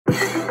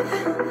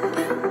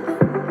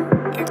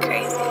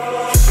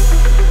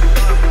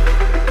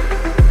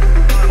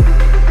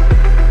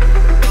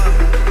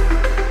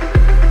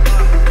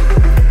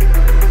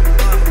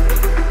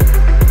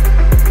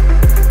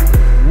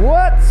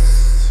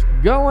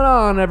going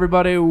on,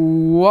 everybody?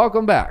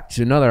 Welcome back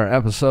to another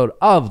episode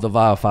of the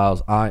Viall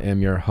Files. I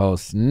am your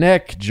host,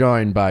 Nick,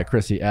 joined by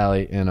Chrissy,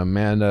 Allie, and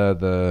Amanda,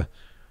 the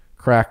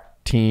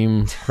crack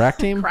team. Crack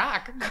team?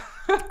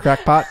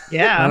 Crackpot?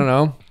 Yeah. I don't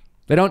know.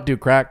 They don't do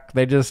crack.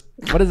 They just,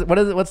 what is it?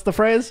 What's the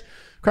phrase?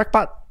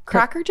 Crackpot?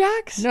 Cracker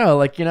Jacks? No,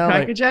 like, you know.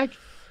 Cracker Jack?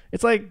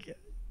 It's like,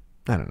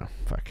 I don't know.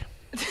 Fuck.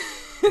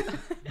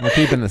 We're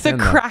keeping this the in,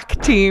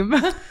 crack team.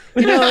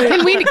 You know,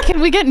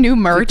 can we get new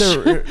merch?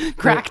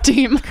 Crack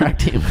team. Crack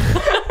team.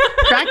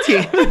 Crack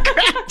team.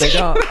 They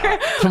don't.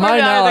 To my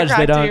knowledge,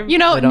 they don't. You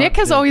know, they don't Nick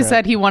has do always crack.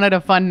 said he wanted a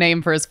fun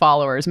name for his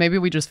followers. Maybe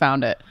we just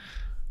found it.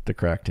 The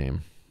crack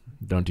team.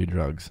 Don't do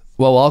drugs.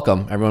 Well,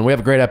 welcome, everyone. We have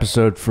a great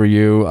episode for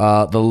you.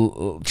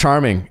 The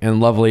charming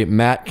and lovely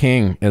Matt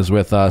King is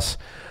with us.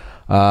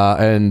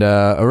 And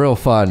a real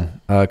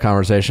fun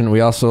conversation.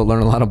 We also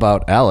learned a lot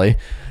about Allie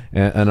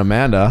and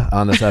Amanda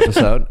on this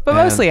episode. But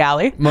mostly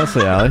Allie.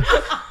 Mostly Allie.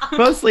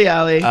 Mostly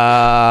Allie.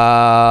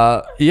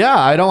 Yeah,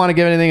 I don't want to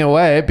give anything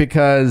away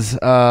because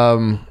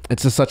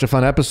it's just such a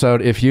fun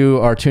episode. If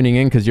you are tuning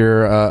in because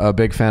you're a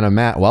big fan of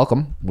Matt,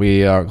 welcome.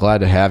 We are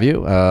glad to have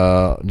you.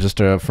 Just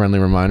a friendly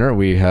reminder,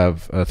 we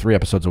have 3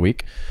 episodes a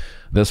week.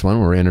 This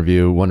one, we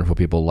interview wonderful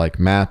people like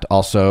Matt.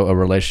 Also, a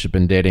relationship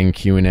and dating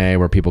Q&A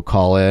where people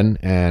call in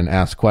and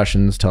ask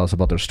questions, tell us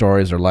about their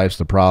stories, their lives,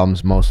 their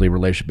problems, mostly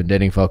relationship and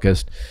dating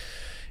focused.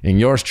 And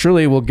yours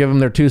truly will give them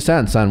their 2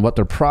 cents on what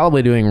they're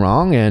probably doing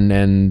wrong.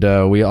 And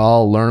we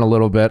all learn a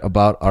little bit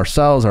about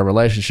ourselves, our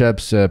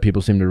relationships.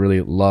 People seem to really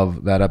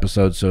love that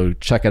episode, so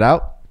check it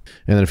out.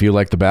 And then if you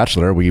like The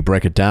Bachelor, we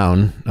break it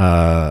down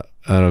at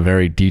a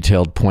very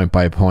detailed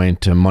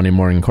point-by-point Monday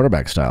morning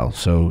quarterback style.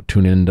 So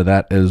tune into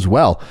that as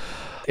well.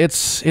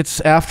 It's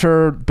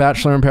after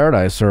Bachelor in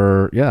Paradise,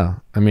 or yeah,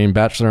 I mean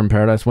Bachelor in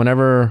Paradise.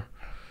 Whenever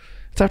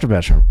it's after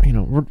Bachelor, you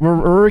know,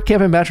 we're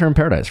recapping Bachelor in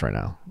Paradise right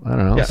now. I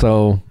don't know. Yeah.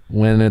 So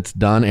when it's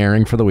done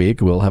airing for the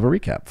week, we'll have a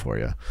recap for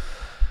you.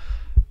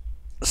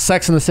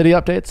 Sex and the City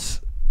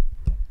updates.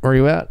 Where are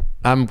you at?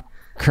 I'm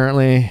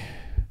currently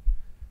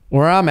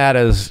where I'm at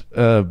is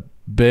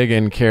Big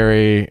and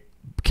Carrie.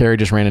 Carrie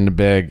just ran into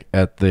Big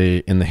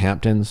in the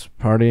Hamptons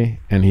party,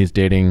 and he's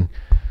dating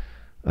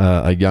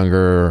a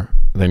younger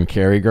than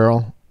Carrie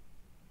girl.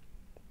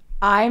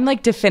 I'm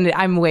like definitive.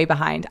 I'm way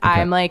behind. Okay.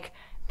 I'm like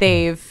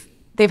they've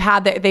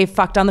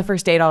fucked on the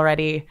first date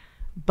already,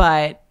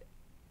 but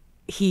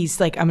he's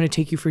like, I'm gonna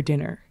take you for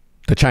dinner.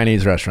 The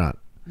Chinese restaurant.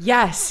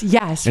 Yes.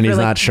 And he's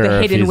not sure the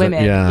if hidden he's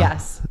women. yeah.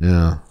 Yes.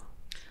 Yeah.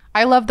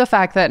 I love the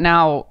fact that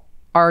now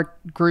our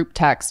group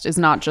text is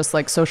not just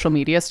like social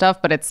media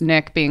stuff, but it's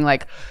Nick being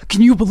like,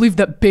 can you believe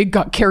that Big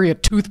got Carrie a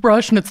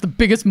toothbrush and it's the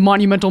biggest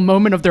monumental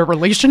moment of their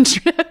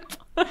relationship?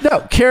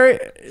 No, Carrie.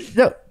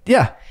 No,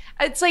 yeah.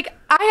 It's like,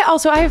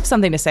 I have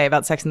something to say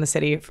about Sex and the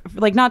City,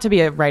 like not to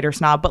be a writer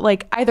snob, but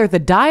like either the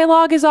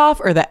dialogue is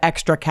off or the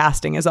extra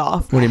casting is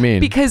off. What do you mean?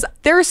 Because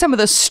there are some of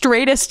the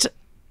straightest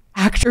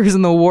actors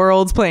in the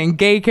world playing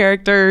gay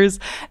characters.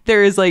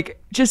 There is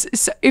like, just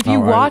if you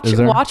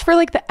watch for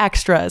like the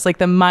extras, like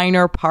the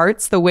minor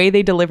parts, the way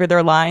they deliver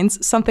their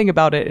lines, something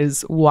about it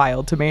is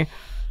wild to me.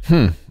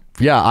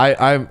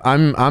 Yeah,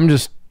 I'm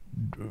just,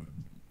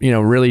 you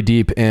know, really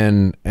deep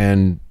in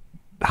and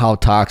how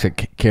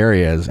toxic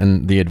Carrie is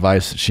and the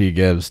advice she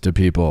gives to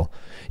people.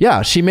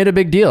 Yeah, she made a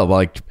big deal.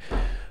 Like,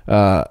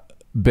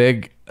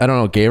 Big, I don't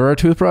know, gave her a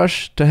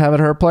toothbrush to have at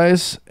her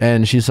place,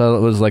 and she said it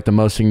was like the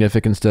most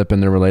significant step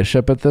in their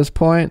relationship at this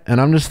point. And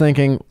I'm just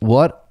thinking,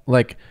 what,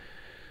 like,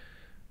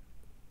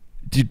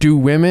 do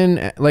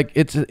women like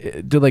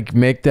do like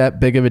make that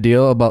big of a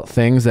deal about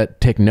things that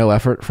take no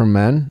effort from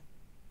men?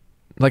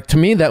 Like, to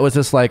me, that was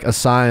just like a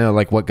sign of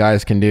like what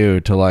guys can do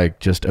to like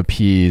just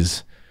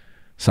appease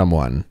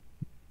someone.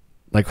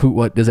 Like,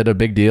 what is it a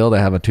big deal to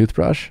have a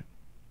toothbrush?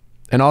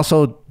 And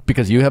also,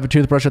 because you have a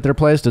toothbrush at their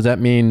place, does that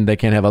mean they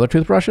can't have other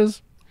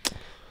toothbrushes?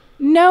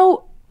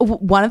 No.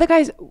 One of the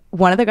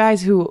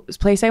guys whose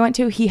place I went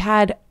to, he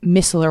had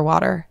micellar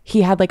water.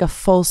 He had like a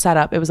full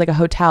setup. It was like a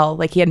hotel.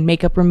 Like, he had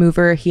makeup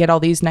remover. He had all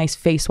these nice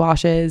face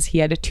washes. He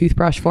had a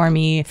toothbrush for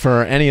me.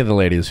 For any of the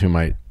ladies who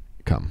might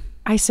come,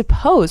 I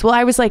suppose. Well,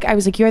 I was like,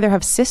 you either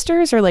have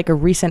sisters or like a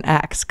recent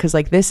ex, because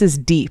like this is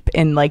deep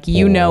and like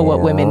know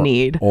what women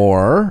need.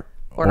 Or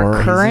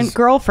a current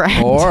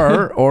girlfriend.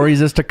 or he's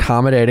just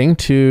accommodating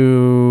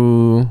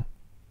to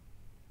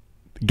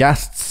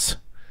guests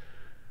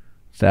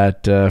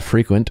that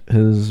frequent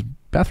his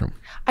bathroom.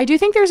 I do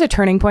think there's a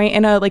turning point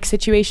in a like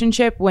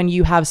situationship when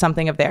you have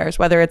something of theirs,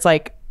 whether it's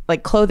like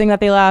clothing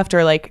that they left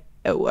or like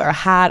a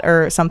hat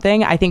or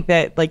something. I think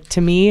that, like, to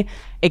me,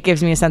 it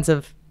gives me a sense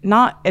of,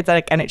 not, it's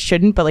like, and it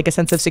shouldn't, but like a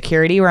sense of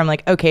security where I'm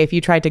like, okay, if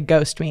you tried to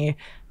ghost me,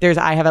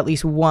 I have at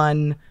least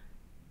one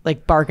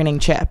like bargaining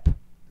chip.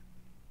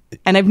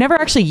 And I've never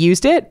actually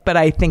used it, but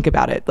I think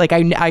about it. Like,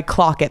 I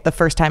clock it the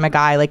first time a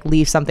guy like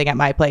leaves something at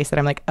my place that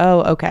I'm like,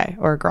 oh, okay.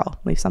 Or a girl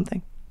leaves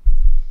something.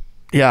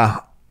 Yeah.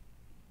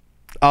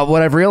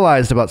 What I've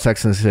realized about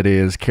Sex and the City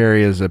is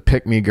Carrie is a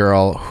pick-me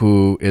girl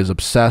who is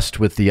obsessed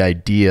with the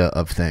idea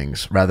of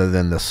things rather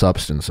than the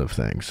substance of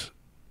things.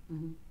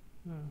 Mm-hmm.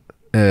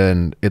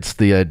 And it's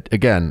the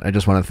again, I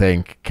just want to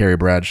thank Carrie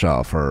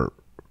Bradshaw for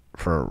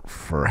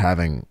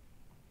having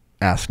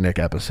Ask Nick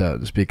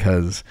episodes,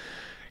 because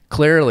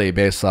clearly,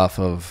 based off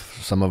of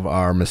some of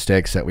our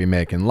mistakes that we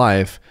make in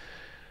life,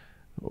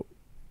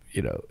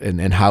 you know,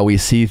 and how we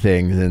see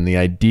things and the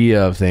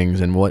idea of things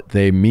and what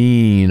they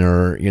mean,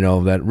 or, you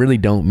know, that really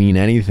don't mean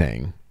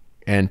anything,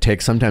 and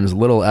take sometimes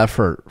little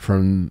effort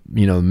from,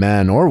 you know,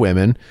 men or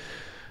women,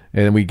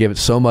 and we give it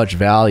so much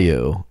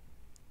value.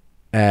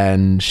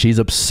 And she's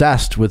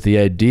obsessed with the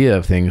idea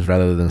of things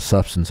rather than the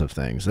substance of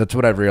things. That's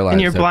what I've realized.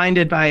 And you're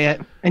blinded by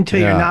it until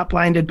you're not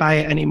blinded by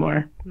it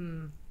anymore.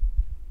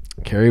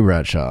 Carrie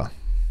Bradshaw,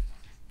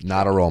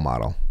 not a role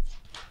model.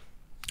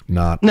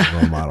 Not a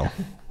role model.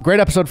 Great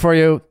episode for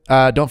you.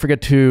 Don't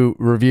forget to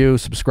review,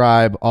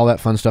 subscribe, all that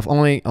fun stuff.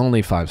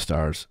 Only 5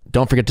 stars.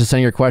 Don't forget to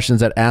send your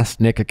questions at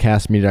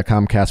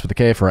asknick@castmedia.com, cast with a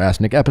K, for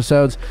Ask Nick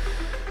episodes.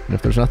 And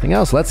if there's nothing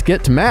else, let's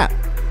get to Matt.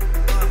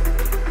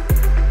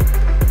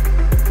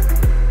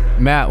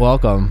 Matt,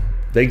 welcome.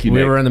 Thank you, We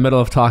Nick. were in the middle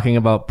of talking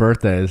about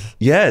birthdays.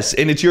 Yes,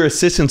 and it's your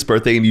assistant's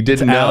birthday, and you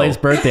didn't know. Allie's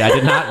birthday. I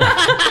did not.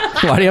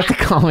 Why do you have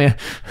to call me?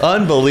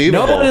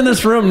 Unbelievable. Nobody in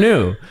this room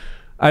knew.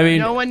 I mean,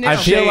 No one knew. I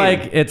feel Shame.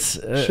 like it's...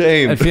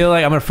 Shame. I feel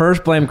like I'm going to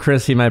first blame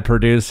Chrissy, my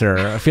producer.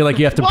 I feel like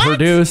you have to What?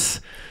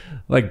 produce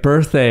like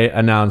birthday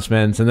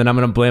announcements, and then I'm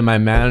going to blame my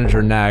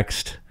manager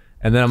next.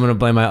 And then I'm going to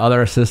blame my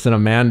other assistant,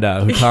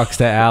 Amanda, who talks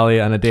to Allie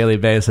on a daily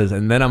basis.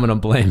 And then I'm going to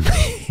blame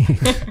me.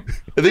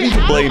 And then you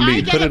can blame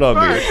me. Put it on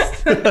me.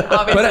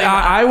 But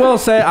I will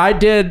say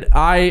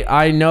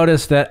I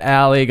noticed that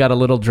Allie got a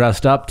little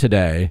dressed up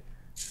today.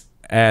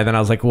 And then I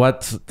was like,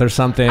 there's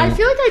something I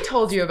feel like I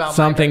told you about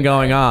something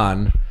going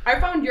on. I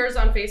found yours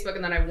on Facebook,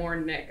 and then I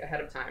warned Nick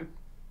ahead of time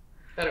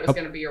that it was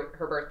going to be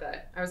her birthday.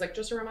 I was like,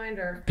 just a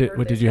reminder.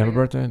 Did you have a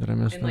birthday? Did I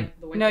miss In that? like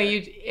the winter. No,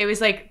 it was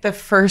like the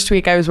first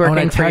week I was working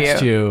and I for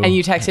text you, and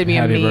you texted me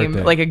a happy meme,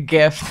 birthday. like a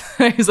GIF.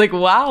 I was like,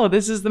 wow,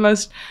 this is the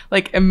most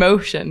like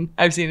emotion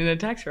I've seen in a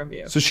text from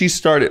you. So she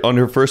started on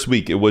her first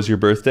week. It was your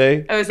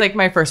birthday. It was like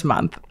my first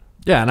month.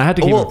 Yeah, and I had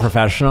to keep Well- it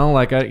professional.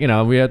 Like,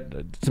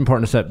 it's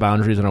important to set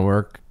boundaries in a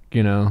work,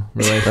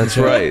 relationship. That's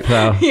right.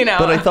 So, You know,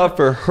 But I thought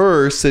for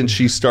her, since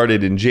she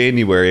started in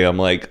January, I'm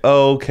like,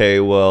 oh, okay,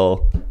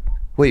 well,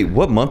 wait,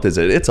 what month is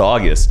it? It's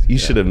August. You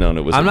should have known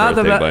it was I'm her not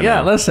the birthday by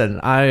now.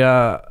 listen,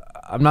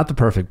 I'm not the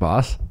perfect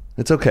boss.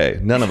 It's okay.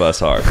 None of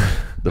us are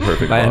the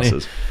perfect By any-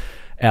 bosses.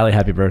 Allie,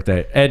 happy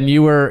birthday. And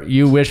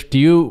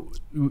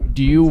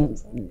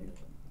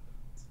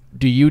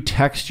do you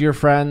text your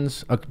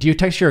friends? Do you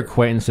text your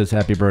acquaintances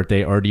happy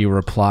birthday, or do you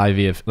reply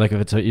via, like,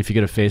 if you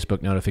get a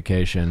Facebook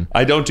notification?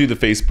 I don't do the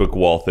Facebook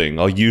wall thing.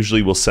 I'll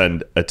usually will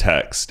send a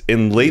text.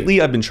 And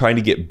lately I've been trying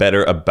to get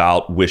better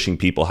about wishing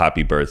people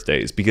happy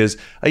birthdays, because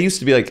I used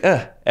to be like,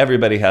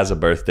 everybody has a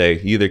birthday.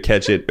 You either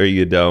catch it or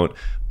you don't.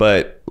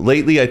 But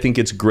lately I think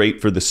it's great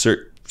for the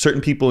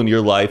certain people in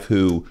your life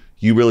who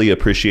you really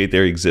appreciate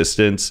their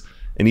existence,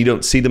 and you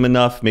don't see them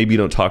enough, maybe you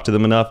don't talk to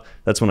them enough.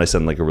 That's when I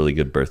send like a really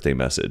good birthday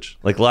message.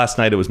 Like last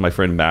night, it was my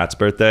friend Matt's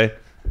birthday,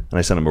 and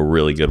I sent him a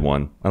really good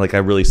one. I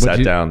really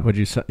sat down.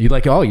 You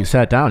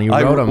sat down. You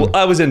wrote them. Well,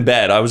 I was in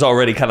bed. I was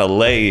already kind of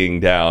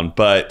laying down,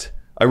 but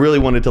I really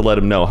wanted to let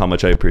him know how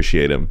much I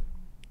appreciate him.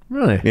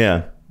 Really?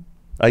 Yeah.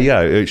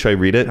 Yeah. Should I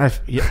read it? I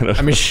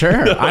mean,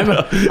 sure.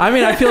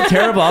 I feel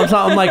terrible.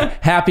 I'm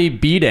like, happy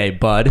B-Day,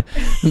 bud.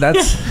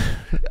 That's...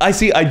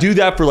 I do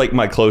that for like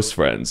my close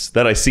friends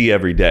that I see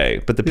every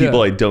day, but the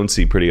people Yeah. I don't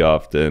see pretty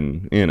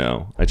often,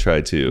 I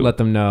try to let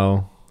them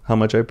know how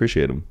much I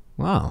appreciate them.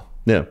 Wow.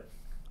 Yeah.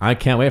 I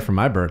can't wait for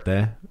my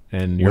birthday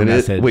and your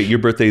message. Wait, your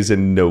birthday's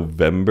in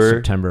November?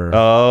 September.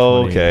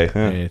 Oh, okay.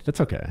 28th.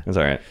 That's okay. That's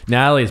all right.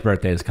 Natalie's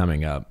birthday is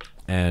coming up,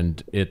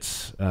 and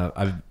it's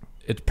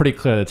pretty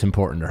clear that it's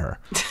important to her.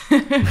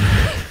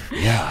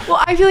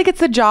 well, I feel like it's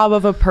the job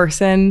of a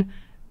person.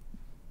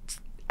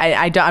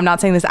 I'm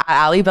not saying this at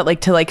Allie, but like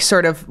to like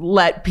sort of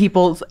let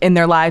people in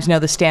their lives know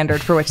the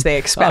standard for which they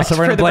expect. So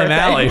we're gonna for the blame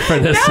birthday. Allie for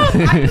this. No,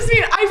 I just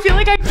mean I feel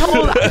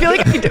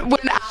like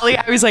when Allie,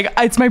 I was like,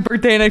 it's my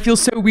birthday and I feel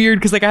so weird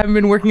because like I haven't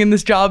been working in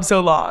this job so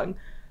long.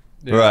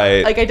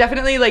 Right. Like I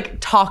definitely like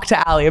talk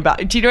to Allie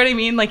about it. Do you know what I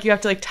mean? Like you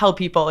have to like tell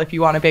people if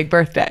you want a big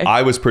birthday.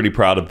 I was pretty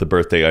proud of the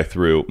birthday I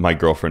threw my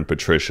girlfriend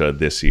Patricia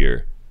this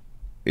year.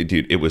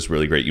 Dude, it was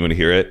really great. You want to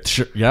hear it?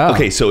 Sure. Yeah.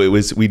 Okay, so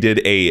we did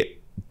a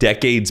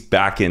decades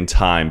back in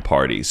time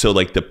party. So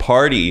like the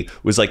party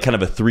was like kind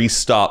of a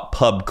 3-stop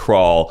pub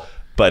crawl,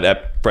 but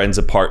at friends'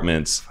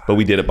 apartments, but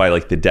we did it by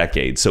like the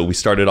decade. So we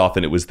started off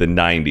and it was the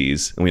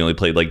 90s, and we only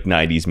played like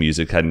 90s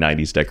music, had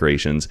 90s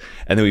decorations.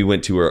 And then we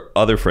went to her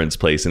other friend's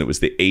place and it was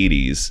the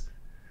 80s.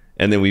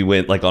 And then we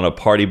went like on a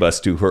party bus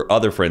to her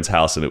other friend's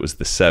house and it was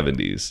the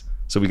 70s.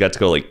 So we got to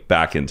go like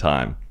back in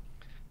time.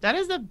 That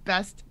is the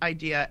best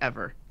idea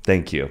ever.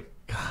 Thank you.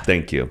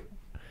 Thank you.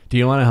 Do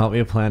you want to help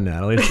me plan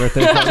Natalie's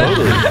birthday?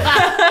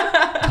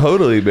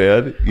 Totally,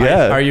 man.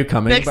 Yeah. Are you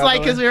coming? Nick's by like,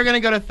 the because way? we were going to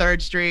go to 3rd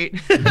Street,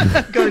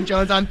 go to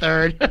Jones on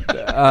 3rd,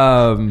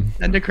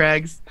 and to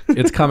Craig's.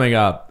 It's coming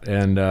up,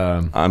 and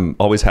I'm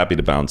always happy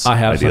to bounce I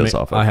have ideas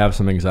off of. I have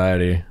some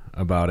anxiety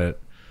about it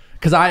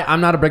Because I'm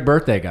not a big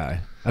birthday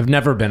guy. I've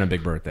never been a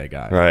big birthday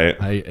guy. Right.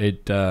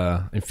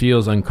 It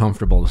feels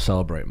uncomfortable to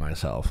celebrate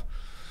myself.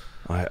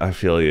 I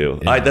feel you.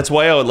 Yeah. That's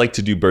why I would like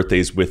to do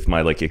birthdays with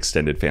my like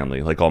extended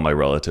family, like all my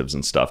relatives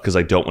and stuff, because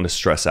I don't want to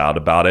stress out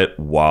about it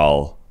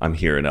while I'm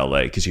here in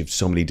LA, because you have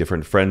so many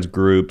different friends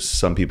groups.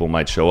 Some people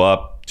might show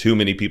up, too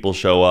many people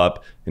show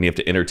up, and you have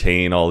to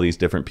entertain all these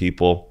different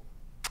people.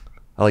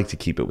 I like to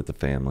keep it with the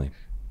family.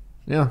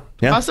 Yeah.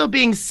 Also,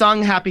 being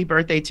sung happy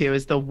birthday to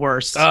is the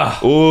worst.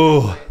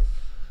 Ooh.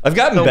 I've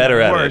gotten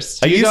better at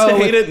worst. it. I used to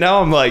hate it.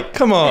 Now I'm like,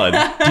 come on.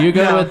 Do you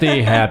go with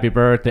the happy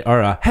birthday or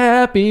a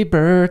happy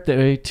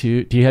birthday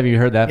to? Have you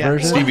heard that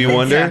version? Stevie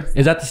Wonder? Yeah.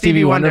 Is that the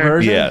Stevie Wonder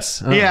version?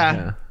 Yes. Oh,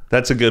 Yeah.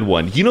 That's a good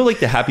one. You know,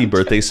 like the happy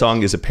birthday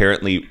song is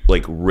apparently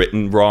like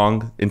written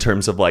wrong in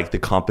terms of like the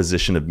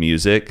composition of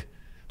music.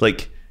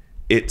 Like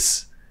it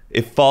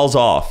falls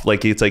off.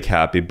 Like it's like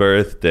happy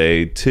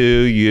birthday to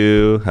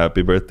you,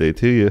 happy birthday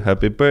to you,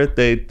 happy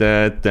birthday,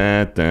 da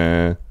da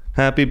da,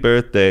 happy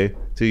birthday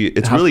to you.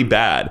 It's really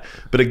bad.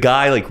 But a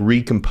guy like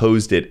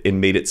recomposed it and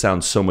made it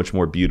sound so much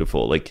more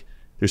beautiful. Like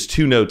there's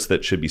two notes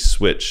that should be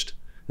switched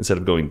instead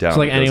of going down. So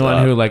like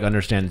anyone who like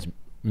understands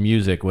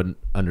music wouldn't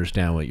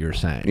understand what you're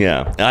saying.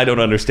 Yeah, I don't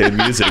understand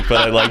music, but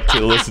I like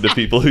to listen to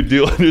people who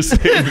do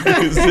understand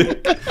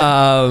music.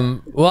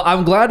 Well,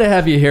 I'm glad to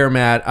have you here,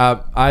 Matt.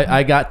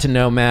 I got to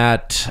know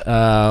Matt.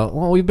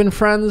 Well, we've been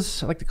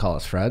friends. I like to call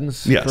us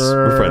friends. Yes,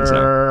 we're friends now.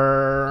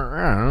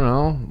 I don't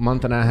know,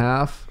 month and a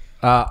half.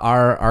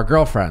 Our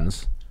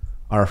girlfriends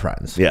are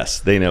friends. Yes,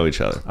 they know each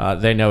other.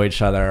 They know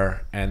each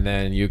other, and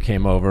then you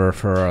came over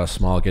for a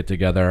small get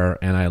together,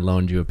 and I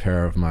loaned you a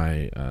pair of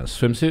my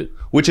swimsuit,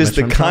 which is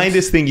the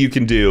kindest thing you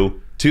can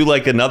do to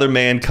like another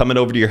man coming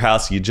over to your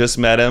house. You just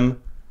met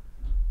him.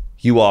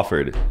 You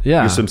offered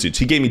your swimsuits.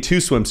 He gave me 2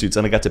 swimsuits,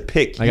 and I got to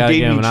pick. He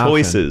gave me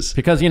choices.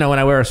 Because, you know, when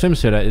I wear a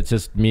swimsuit, it's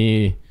just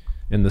me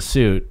in the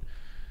suit,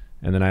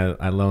 and then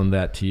I loaned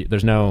that to you.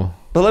 There's no...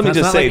 But let me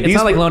just say... It's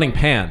not like loaning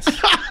pants.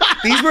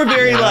 These were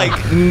very like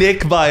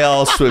Nick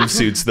Viall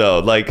swimsuits,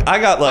 though. Like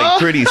I got like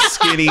pretty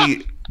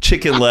skinny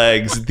chicken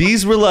legs.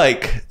 These were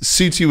like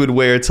suits you would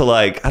wear to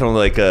like, I don't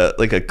know,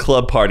 like a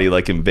club party,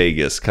 like in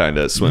Vegas kind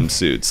of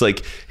swimsuits.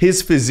 Like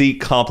his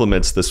physique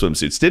complements the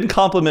swimsuits. Didn't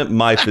compliment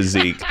my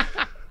physique,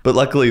 but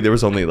luckily there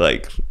was only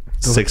like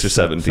 6 or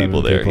 7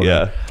 people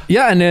there.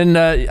 Yeah, and then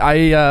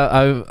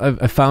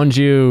I found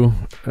you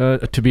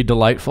to be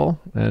delightful,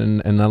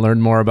 and I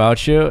learned more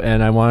about you,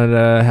 and I wanted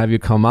to have you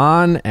come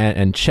on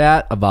and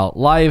chat about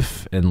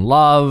life and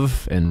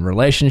love and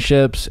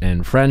relationships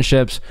and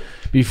friendships.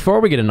 Before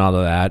we get into all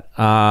of that,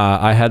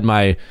 I had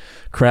my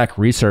crack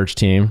research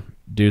team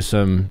do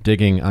some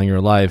digging on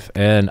your life,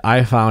 and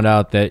I found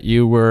out that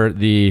you were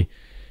the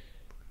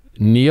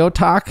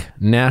Neotalk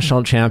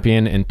national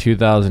champion in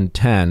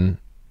 2010.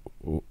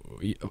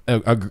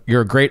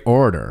 You're a great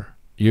orator.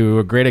 You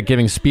were great at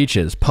giving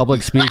speeches,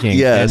 public speaking.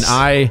 Yes. And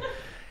I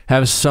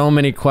have so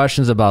many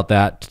questions about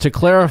that. To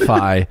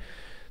clarify,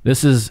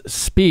 this is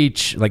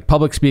speech, like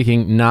public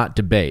speaking, not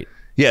debate.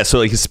 Yeah, so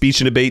like a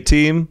speech and debate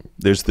team,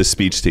 there's the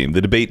speech team.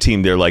 The debate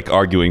team, they're like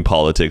arguing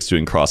politics,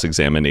 doing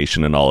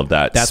cross-examination and all of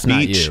that. That's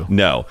speech, not you.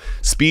 No.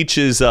 Speech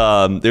is,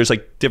 there's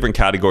like different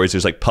categories.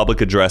 There's like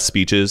public address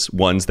speeches,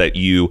 ones that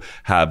you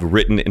have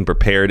written and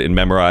prepared and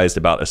memorized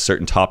about a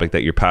certain topic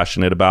that you're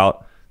passionate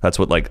about. That's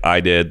what like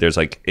I did. There's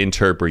like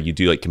interp where you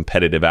do like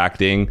competitive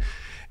acting.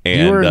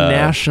 And you were a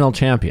national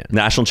champion.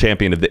 National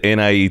champion of the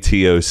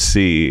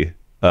NIETOC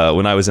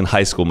when I was in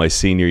high school, my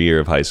senior year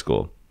of high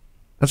school.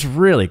 That's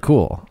really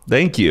cool.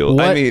 Thank you.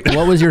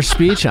 What was your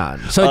speech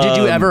on? So did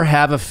you ever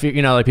have a fear?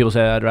 You know, like people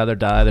say, I'd rather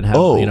die than have,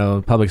 you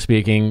know, public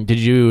speaking. Did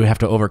you have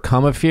to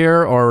overcome a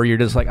fear, or you're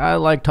just like, I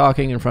like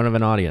talking in front of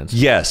an audience?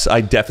 Yes, I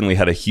definitely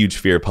had a huge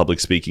fear of public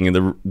speaking. And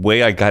the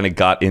way I kind of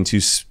got into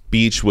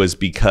speech was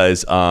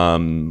because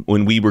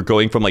when we were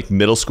going from like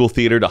middle school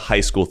theater to high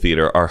school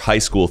theater, our high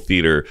school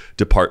theater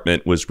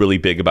department was really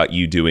big about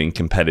you doing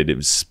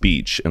competitive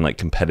speech and like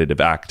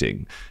competitive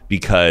acting,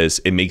 because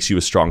it makes you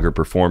a stronger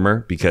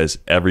performer, because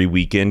every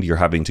weekend you're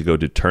having to go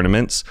to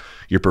tournaments,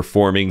 you're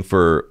performing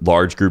for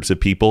large groups of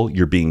people,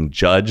 you're being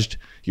judged,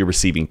 you're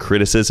receiving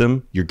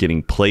criticism, you're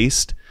getting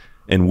placed.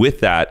 And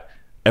with that,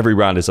 every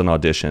round is an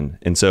audition.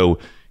 And so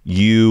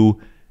you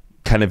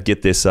kind of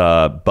get this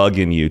bug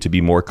in you to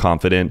be more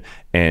confident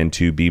and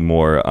to be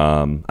more,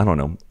 I don't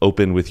know,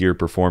 open with your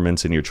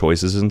performance and your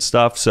choices and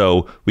stuff.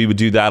 So we would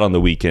do that on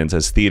the weekends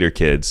as theater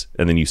kids,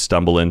 and then you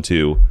stumble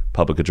into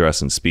public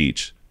address and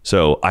speech.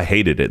 So I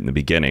hated it in the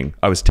beginning.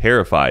 I was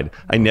terrified.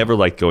 I never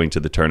liked going to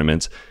the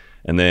tournaments.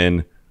 And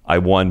then I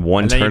won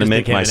one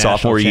tournament my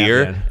sophomore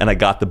year, and I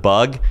got the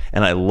bug,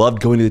 and I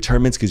loved going to the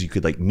tournaments because you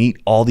could like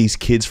meet all these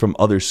kids from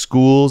other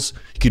schools.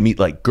 You could meet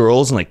like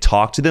girls and like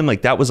talk to them.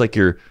 Like that was like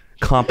your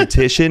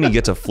competition. You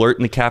get to flirt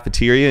in the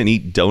cafeteria and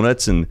eat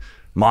donuts and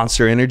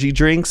Monster energy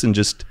drinks and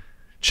just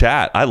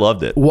chat. I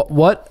loved it.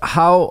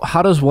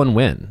 How does one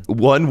win?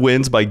 One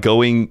wins by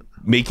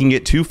making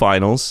it 2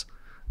 finals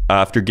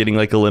after getting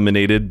like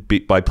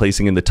eliminated by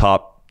placing in the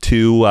top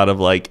 2 out of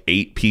like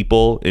 8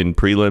 people in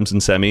prelims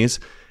and semis.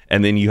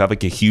 and then you have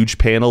like a huge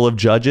panel of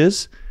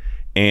judges,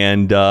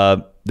 and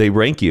they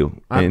rank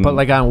you. But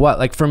like on what?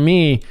 Like for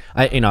me,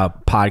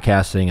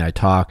 podcasting, I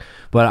talk,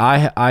 but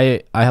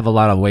I have a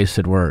lot of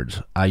wasted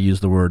words. I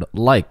use the word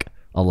like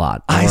a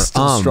lot. I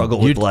still struggle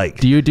with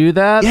like. Do you do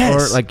that?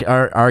 Yes. Or like,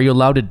 are you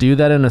allowed to do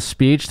that in a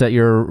speech that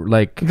you're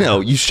like? No,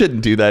 you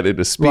shouldn't do that in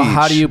a speech. Well,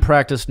 how do you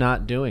practice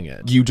not doing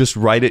it? You just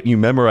write it, you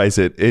memorize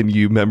it, and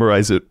you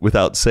memorize it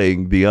without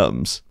saying the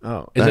ums.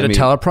 Oh, is it a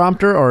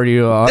teleprompter or are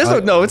you?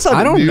 No, it's not.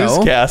 I don't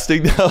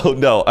newscasting.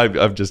 No,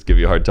 I'm just giving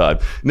you a hard time.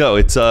 No,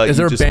 it's. Is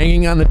there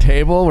banging on the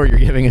table where you're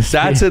giving a speech?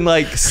 That's in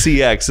like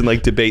CX and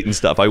like debate and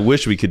stuff. I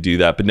wish we could do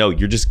that, but no,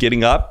 you're just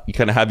getting up. You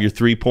kind of have your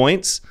 3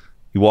 points.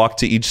 You walk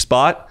to each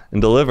spot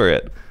and deliver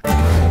it.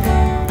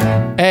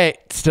 Hey,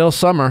 it's still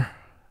summer.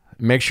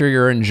 Make sure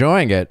you're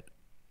enjoying it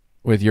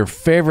with your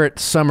favorite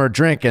summer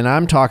drink. And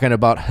I'm talking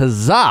about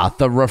Huzzah,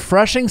 the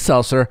refreshing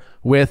seltzer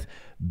with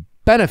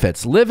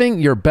benefits. Living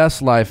your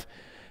best life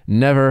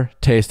never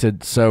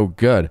tasted so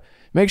good.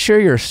 Make sure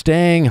you're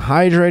staying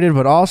hydrated,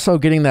 but also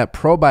getting that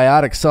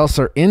probiotic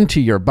seltzer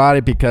into your body,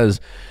 because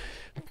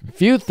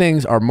few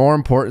things are more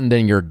important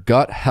than your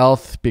gut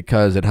health,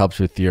 because it helps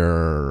with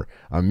your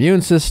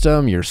immune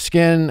system, your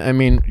skin. I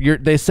mean,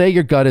 they say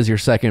your gut is your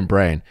second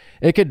brain.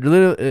 It could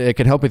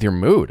help with your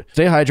mood.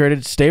 Stay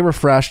hydrated, stay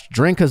refreshed,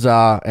 drink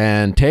Huzzah,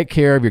 and take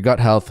care of your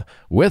gut health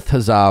with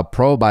Huzzah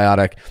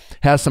Probiotic.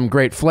 Has some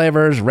great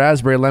flavors.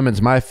 Raspberry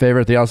lemon's my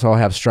favorite. They also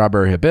have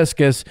strawberry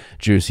hibiscus,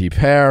 juicy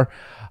pear.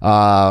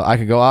 I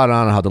could go on and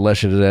on how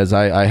delicious it is.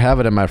 I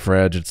have it in my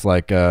fridge. It's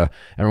like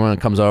everyone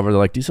comes over, they're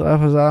like, do you still have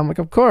Huzzah? I'm like,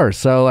 of course.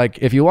 So like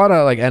if you want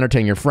to like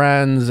entertain your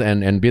friends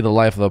and be the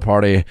life of the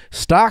party,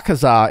 stock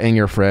Huzzah in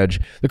your fridge.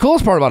 The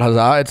coolest part about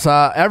Huzzah, it's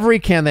every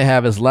can they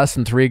have is less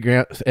than 3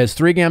 grams, is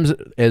 3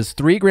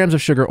 grams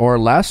of sugar or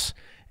less,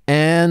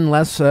 and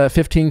less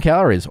 15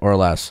 calories or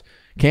less.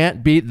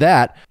 Can't beat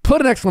that.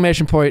 Put an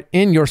exclamation point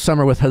in your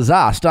summer with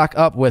Huzzah. Stock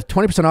up with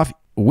 20% off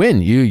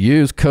when you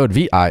use code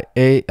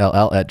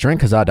VIALL at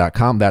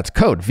drinkhuzzah.com. That's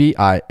code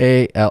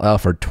VIALL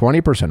for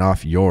 20%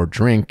 off your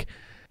drink.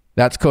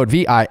 That's code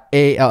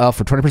VIALL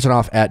for 20%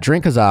 off at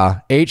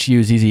drinkhuzzah,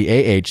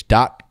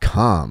 HUZZAH.com.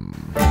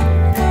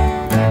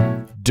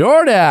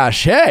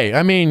 DoorDash. Hey,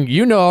 I mean,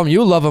 you know them,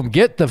 you love them.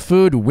 Get the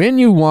food when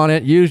you want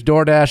it. Use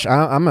DoorDash.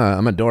 I'm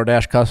a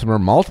DoorDash customer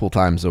multiple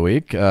times a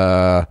week.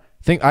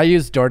 Think I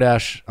use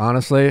DoorDash,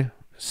 honestly.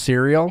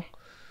 Cereal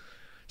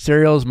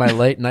is my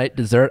late night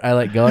dessert I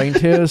like going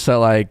to.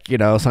 So like,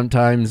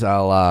 sometimes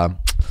I'll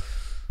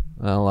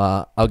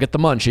get the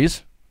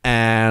munchies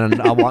and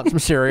I'll want some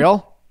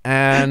cereal,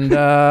 and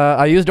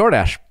I use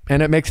DoorDash,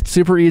 and it makes it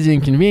super easy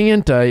and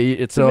convenient.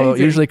 It's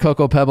usually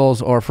Cocoa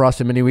Pebbles or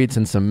Frosted Mini Wheats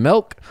and some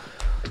milk.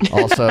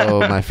 Also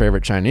my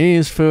favorite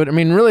Chinese food. I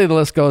mean, really the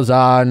list goes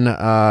on.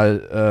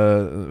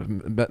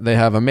 But they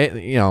have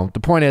the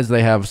point is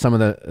they have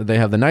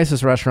the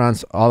nicest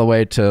restaurants all the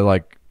way to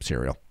like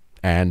cereal.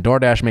 And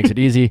DoorDash makes it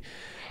easy.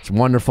 It's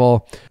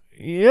wonderful.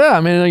 Yeah,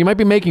 I mean, you might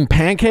be making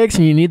pancakes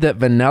and you need that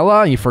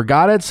vanilla. You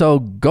forgot it. So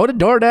go to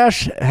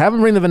DoorDash, have them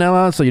bring the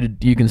vanilla so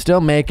you can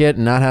still make it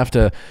and not have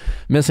to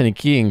miss any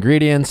key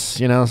ingredients.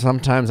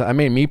 Sometimes I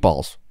made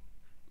meatballs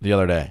the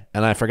other day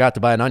and I forgot to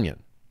buy an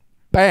onion.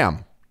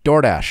 Bam,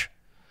 DoorDash.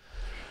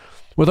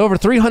 With over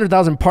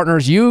 300,000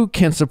 partners, you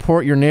can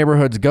support your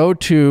neighborhood's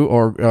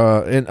go-to,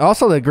 and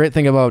also the great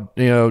thing about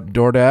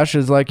DoorDash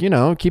is like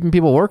keeping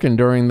people working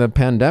during the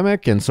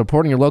pandemic and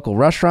supporting your local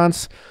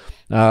restaurants,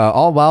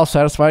 all while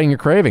satisfying your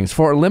cravings.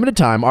 For a limited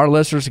time, our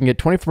listeners can get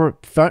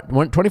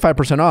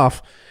 25%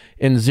 off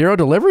and 0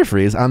 delivery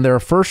fees on their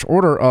first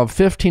order of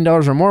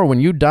 $15 or more when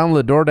you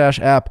download the DoorDash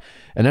app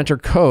and enter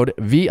code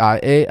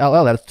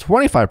VIALL. That's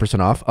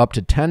 25% off up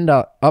to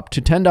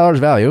 $10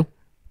 value.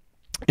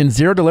 And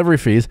 0 delivery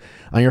fees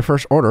on your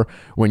first order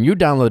when you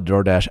download the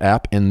DoorDash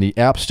app in the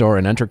App Store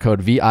and enter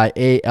code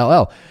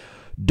VIALL.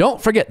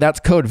 Don't forget, that's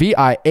code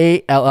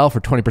VIALL for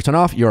 20%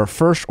 off your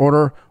first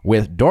order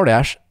with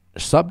DoorDash.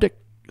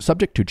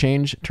 Subject to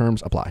change.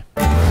 Terms apply.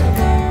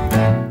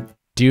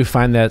 Do you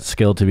find that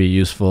skill to be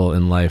useful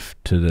in life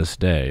to this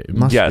day? It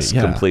must yes, be,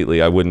 yeah.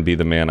 Completely. I wouldn't be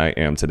the man I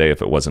am today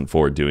if it wasn't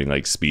for doing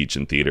like speech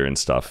and theater and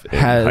stuff in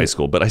high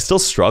school. But I still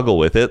struggle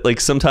with it.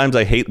 Like sometimes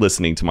I hate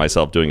listening to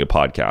myself doing a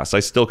podcast. I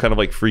still kind of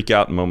like freak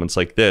out in moments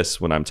like this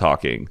when I'm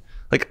talking.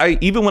 Like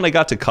even when I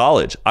got to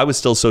college, I was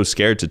still so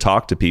scared to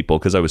talk to people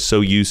because I was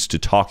so used to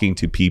talking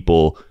to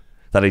people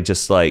that I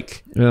just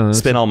like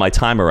spend all my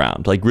time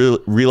around. Like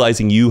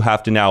realizing you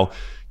have to now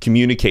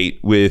communicate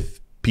with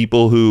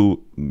people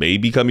who may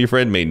become your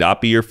friend, may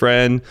not be your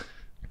friend,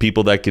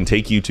 people that can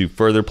take you to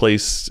further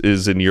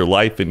places in your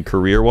life and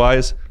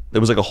career-wise. It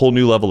was like a whole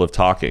new level of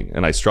talking,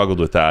 and I struggled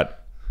with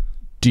that.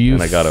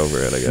 And I got over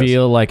it, I guess.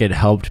 Feel like it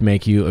helped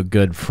make you a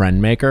good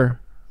friend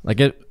maker? Like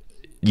it,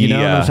 you know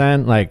what I'm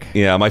saying? Like,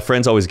 yeah, my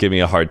friends always give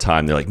me a hard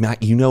time. They're like,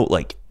 Matt,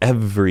 like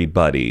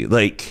everybody.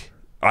 Like,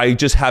 I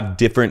just have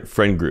different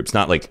friend groups.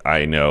 Not like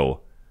I know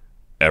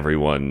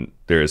everyone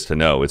there is to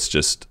know. It's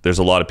just there's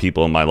a lot of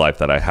people in my life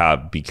that I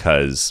have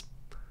because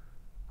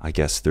I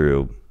guess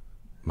through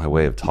my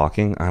way of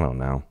talking. I don't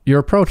know. You're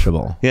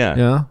approachable. Yeah.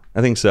 Yeah.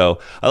 I think so.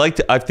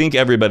 I think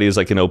everybody is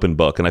like an open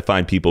book, and I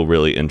find people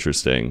really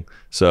interesting.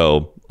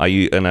 So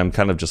I'm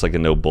kind of just like a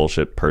no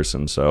bullshit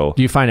person. So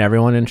Do you find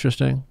everyone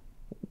interesting?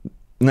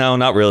 no,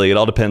 not really. It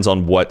all depends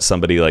on what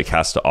somebody like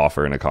has to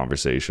offer in a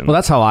conversation. Well,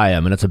 that's how I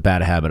am, and it's a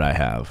bad habit I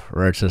have,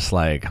 where it's just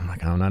like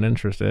I'm not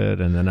interested,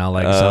 and then I'll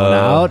like zone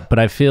out. But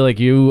I feel like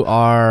you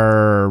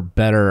are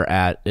better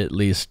at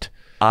least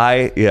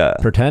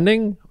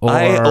pretending or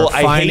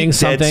finding hate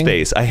something. Dead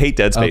space. I hate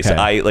dead space.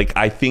 Okay.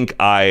 I think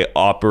I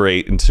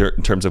operate in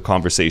terms of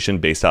conversation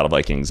based out of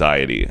like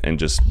anxiety and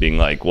just being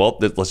like, well,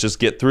 let's just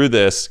get through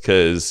this,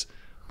 because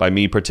by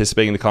me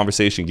participating in the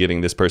conversation, getting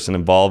this person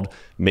involved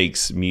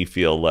makes me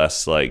feel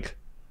less like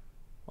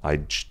I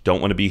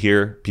don't want to be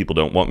here. People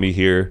don't want me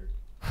here.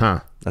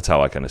 Huh. That's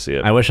how I kind of see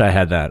it. I wish I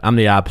had that. I'm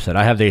the opposite.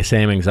 I have the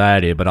same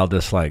anxiety, but I'll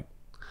just like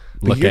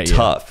look you're at you.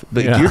 Tough.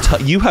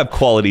 But you have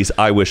qualities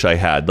I wish I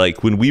had.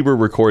 Like when we were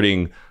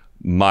recording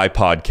my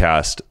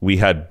podcast, we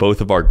had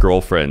both of our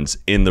girlfriends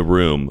in the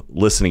room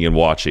listening and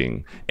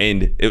watching.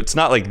 And it's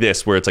not like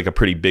this where it's like a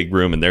pretty big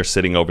room and they're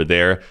sitting over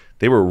there.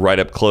 They were right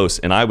up close,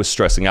 and I was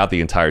stressing out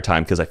the entire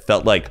time because I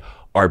felt like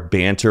our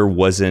banter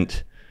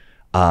wasn't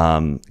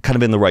kind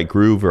of in the right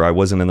groove, or I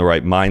wasn't in the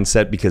right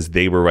mindset because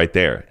they were right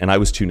there. And I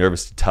was too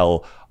nervous to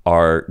tell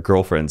our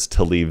girlfriends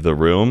to leave the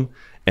room.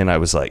 And I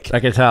was like, I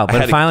could tell,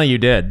 but finally you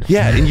did.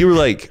 Yeah. And you were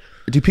like,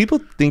 do people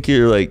think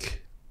you're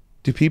like,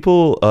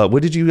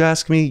 what did you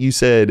ask me? You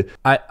said,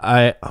 what did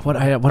I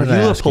ask are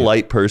you a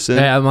polite person?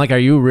 Hey, I'm like, are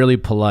you really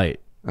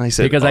polite? And I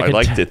said, because I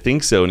like to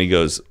think so. And he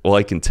goes, well,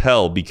 I can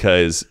tell,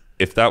 because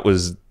if that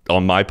was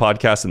on my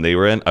podcast and they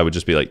were in, I would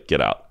just be like,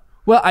 get out.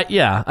 Well,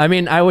 I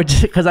mean, I would,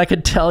 because I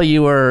could tell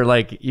you were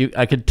like,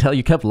 I could tell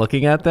you kept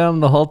looking at them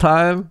the whole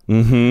time.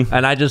 Mm-hmm.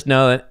 And I just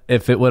know that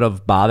if it would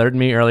have bothered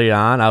me early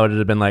on, I would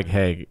have been like,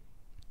 hey,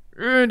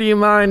 do you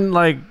mind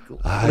like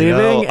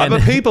leaving? I'm a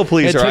people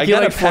pleaser. It took you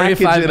like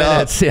 45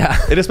 minutes. Yeah.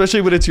 And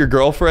especially when it's your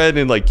girlfriend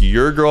and like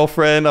your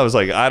girlfriend, I was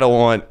like, I don't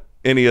want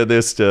any of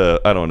this to,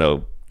 I don't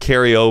know,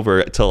 carry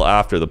over till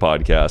after the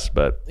podcast.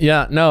 But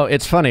yeah, no,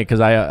 it's funny because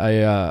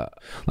I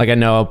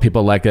know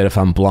people like it if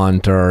I'm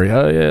blunt or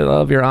I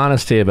love your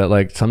honesty, but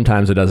like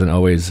sometimes it doesn't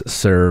always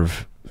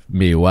serve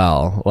me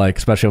well. Like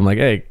especially I'm like,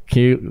 hey,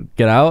 can you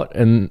get out?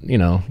 And you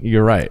know,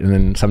 you're right. And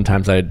then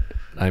sometimes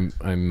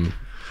I'm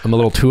a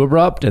little too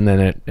abrupt, and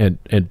then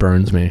it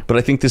burns me. But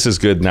I think this is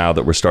good now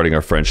that we're starting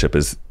our friendship,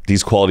 is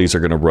these qualities are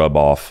going to rub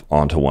off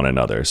onto one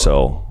another.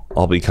 So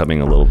I'll get a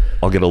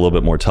little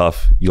bit more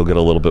tough. You'll get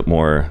a little bit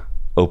more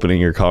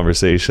opening your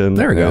conversation.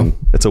 There we go.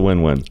 It's a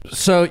win-win.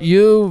 So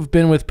you've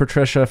been with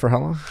Patricia for how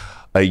long?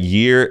 A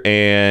year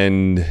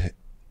and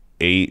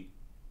 8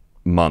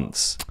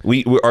 months.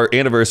 Our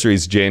anniversary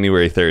is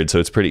January 3rd, so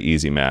it's pretty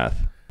easy math.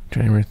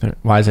 January 3rd.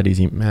 Why is that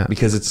easy math?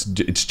 Because it's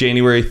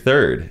January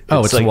 3rd.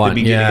 Oh, it's like one.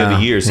 the beginning of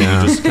the year, so you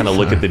just kind of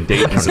look at the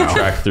date and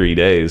subtract 3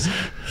 days.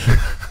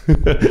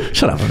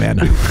 Shut up,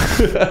 Amanda.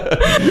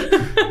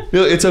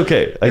 No, it's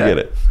okay. I get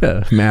it.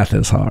 Yeah, math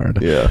is hard.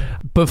 Yeah.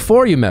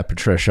 Before you met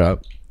Patricia,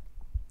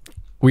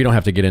 we don't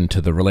have to get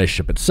into the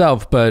relationship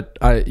itself, but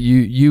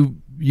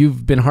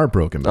you've been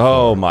heartbroken before.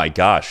 Oh my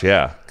gosh,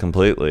 yeah,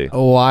 completely.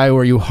 Why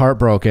were you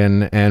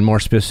heartbroken? And more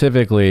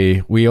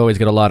specifically, we always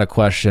get a lot of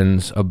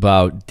questions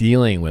about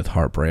dealing with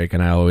heartbreak,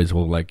 and I always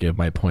will like give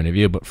my point of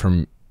view. But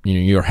from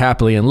you're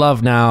happily in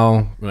love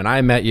now. When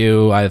I met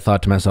you, I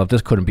thought to myself,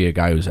 this couldn't be a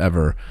guy who's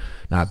ever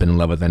not been in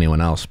love with anyone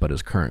else but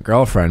his current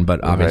girlfriend.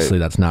 But obviously,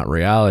 that's not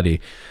reality.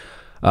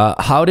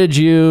 How did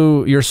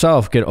you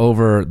yourself get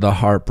over the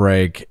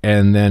heartbreak,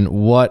 and then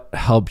what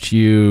helped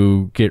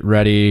you get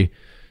ready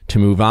to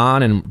move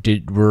on?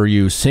 And were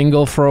you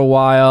single for a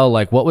while?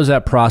 Like, what was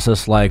that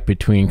process like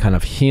between kind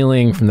of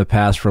healing from the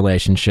past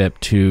relationship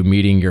to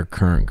meeting your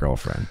current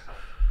girlfriend?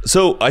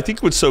 So I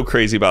think what's so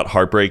crazy about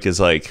heartbreak is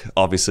like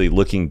obviously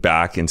looking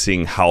back and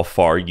seeing how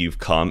far you've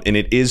come. And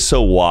it is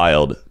so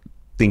wild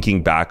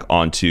thinking back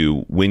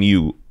onto when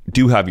you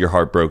do have your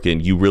heart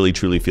broken, you really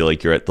truly feel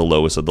like you're at the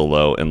lowest of the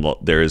low, and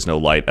there is no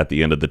light at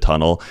the end of the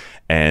tunnel.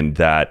 And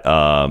that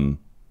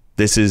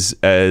this is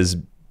as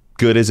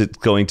good as it's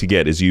going to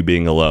get, is you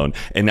being alone.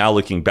 And now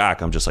looking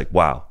back, I'm just like,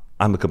 wow,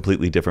 I'm a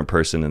completely different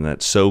person. And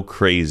that's so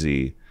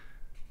crazy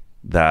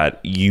that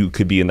you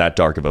could be in that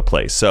dark of a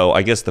place. So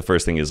I guess the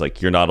first thing is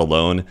like, you're not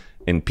alone,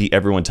 and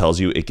everyone tells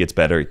you it gets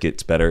better,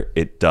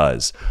 it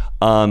does.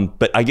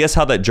 But I guess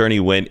how that journey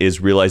went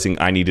is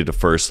realizing I needed to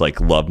first like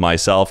love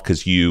myself,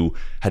 because you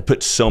had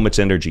put so much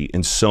energy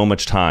and so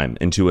much time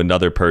into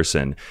another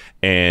person,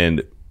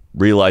 and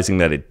realizing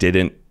that it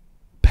didn't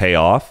pay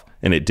off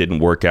and it didn't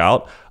work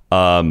out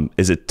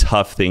is a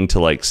tough thing to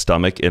like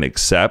stomach and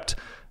accept.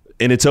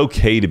 And it's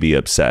okay to be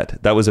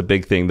upset. That was a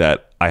big thing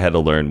that I had to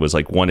learn, was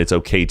like, one, it's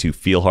okay to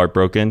feel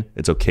heartbroken.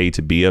 It's okay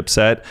to be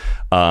upset.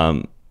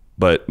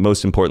 But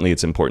most importantly,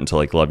 it's important to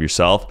like love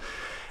yourself.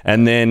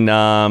 And then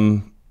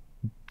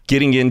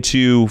getting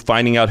into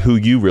finding out who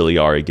you really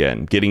are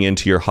again, getting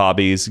into your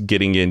hobbies,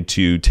 getting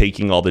into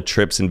taking all the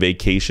trips and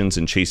vacations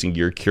and chasing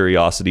your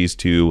curiosities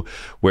to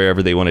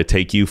wherever they want to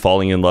take you,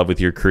 falling in love with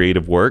your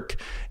creative work,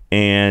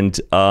 and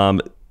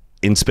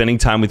in spending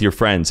time with your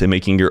friends and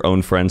making your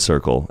own friend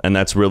circle. And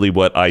that's really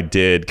what I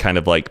did kind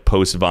of like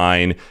post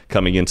Vine,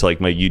 coming into like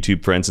my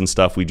YouTube friends and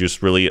stuff. We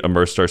just really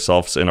immersed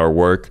ourselves in our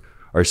work,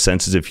 our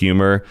senses of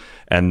humor,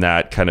 and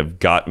that kind of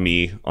got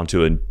me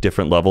onto a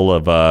different level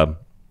of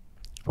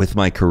with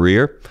my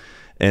career.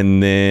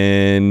 And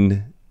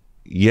then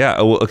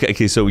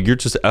okay, so you're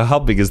just how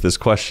big is this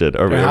question?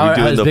 Are we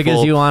doing as big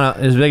as you want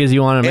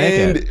to make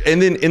it?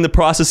 And then in the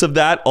process of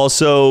that,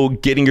 also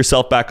getting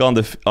yourself back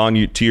to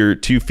your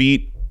 2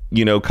 feet,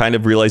 you know, kind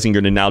of realizing you're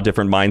in a now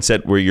different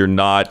mindset where you're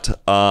not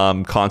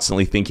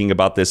constantly thinking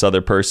about this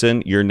other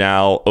person. You're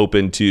now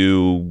open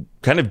to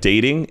kind of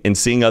dating and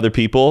seeing other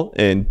people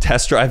and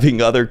test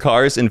driving other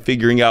cars and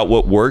figuring out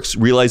what works.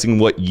 Realizing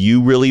what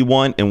you really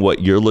want and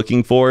what you're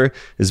looking for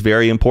is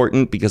very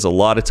important, because a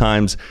lot of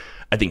times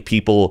I think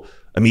people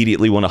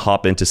immediately want to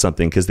hop into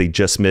something because they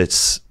just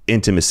miss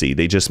intimacy.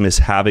 They just miss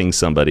having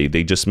somebody.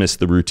 They just miss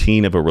the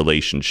routine of a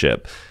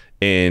relationship.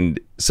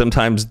 And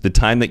sometimes the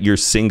time that you're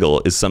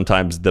single is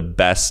sometimes the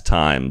best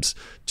times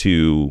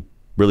to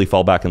really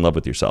fall back in love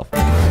with yourself.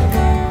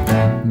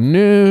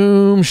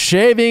 Noom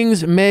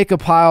shavings make a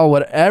pile.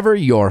 Whatever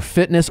your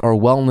fitness or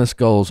wellness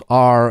goals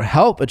are,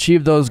 help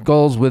achieve those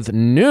goals with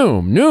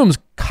Noom. Noom's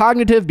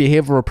cognitive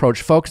behavioral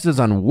approach focuses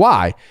on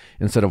why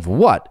instead of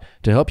what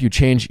to help you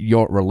change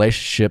your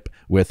relationship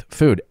with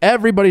food.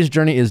 Everybody's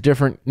journey is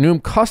different.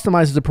 Noom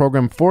customizes the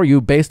program for you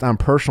based on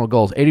personal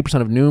goals.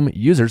 80% of Noom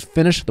users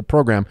finish the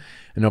program,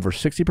 and over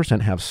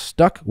 60% have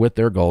stuck with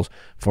their goals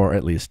for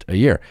at least a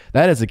year.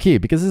 That is the key,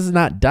 because this is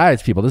not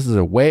diets, people. This is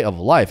a way of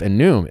life, and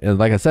Noom,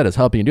 like I said, is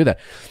helping you do that.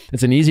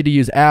 It's an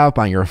easy-to-use app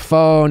on your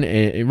phone.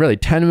 Really,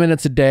 10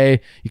 minutes a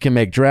day, you can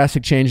make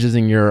drastic changes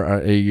in your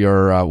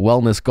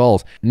wellness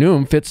goals.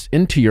 Noom fits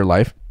into your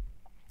life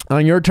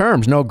on your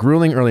terms. No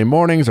grueling early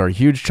mornings or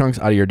huge chunks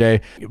out of your day.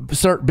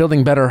 Start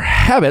building better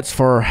habits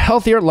for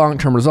healthier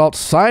long-term results.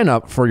 Sign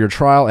up for your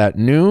trial at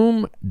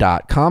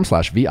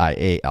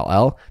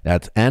noom.com/VIALL.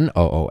 That's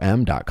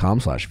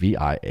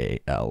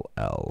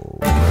NOOM.com/VIALL.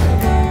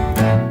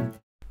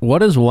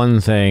 What is one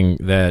thing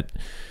that,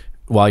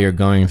 while you're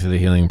going through the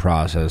healing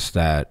process,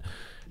 that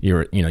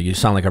you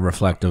sound like a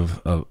reflective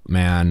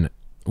man,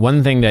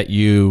 one thing that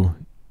you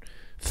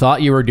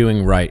thought you were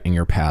doing right in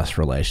your past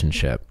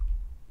relationship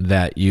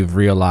that you've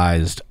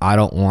realized, I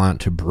don't want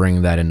to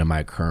bring that into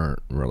my current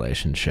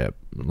relationship?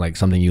 Like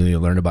something you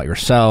learned about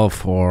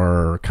yourself,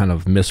 or kind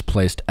of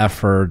misplaced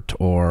effort,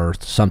 or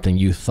something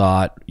you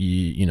thought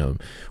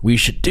we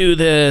should do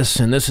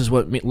this and this is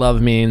what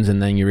love means, and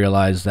then you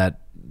realize that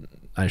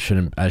I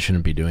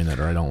shouldn't be doing that,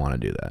 or I don't want to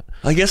do that.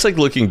 I guess, like,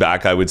 looking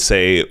back, I would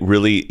say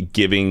really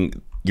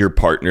giving your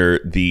partner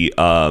the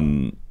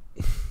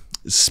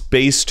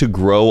space to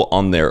grow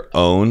on their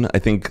own. I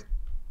think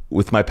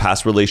with my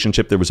past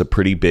relationship, there was a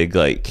pretty big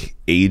like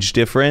age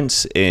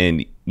difference.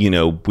 And,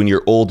 when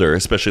you're older,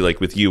 especially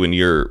like with you and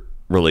your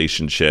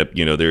relationship,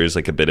 there is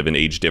like a bit of an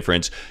age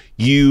difference.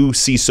 You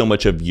see so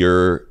much of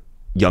your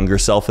younger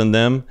self in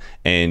them,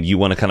 and you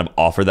want to kind of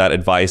offer that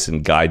advice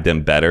and guide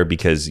them better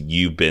because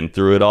you've been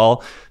through it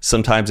all.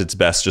 Sometimes it's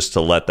best just to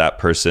let that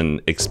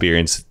person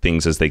experience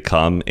things as they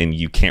come, and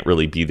you can't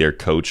really be their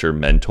coach or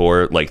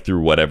mentor like through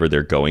whatever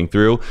they're going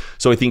through.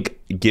 So I think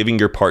giving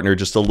your partner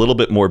just a little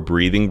bit more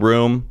breathing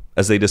room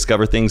as they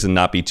discover things, and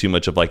not be too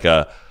much of like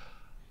a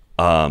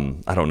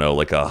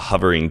like a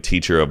hovering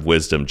teacher of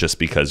wisdom just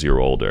because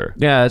you're older.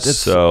 Yeah,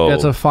 it's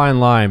a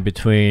fine line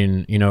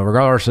between,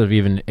 regardless of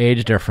even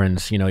age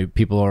difference,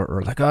 people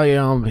are like,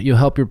 oh, you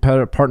help your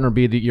partner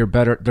be their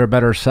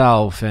better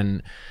self.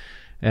 And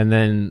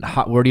then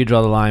where do you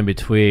draw the line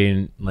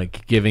between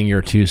like giving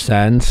your 2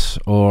 cents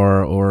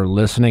or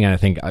listening? And I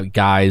think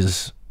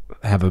guys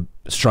have a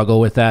struggle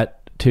with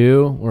that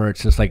too, where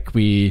it's just like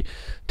we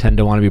tend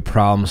to want to be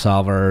problem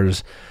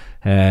solvers.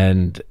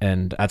 And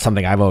that's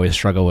something I've always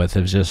struggled with,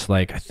 is just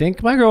like, I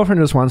think my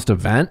girlfriend just wants to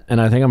vent, and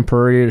I think I'm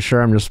pretty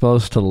sure I'm just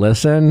supposed to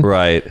listen,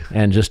 right,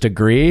 and just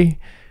agree,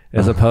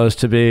 as opposed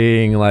to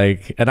being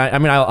like, and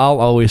I'll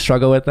always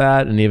struggle with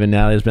that. And even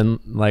now there's been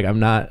like, I'm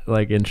not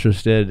like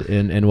interested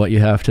in what you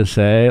have to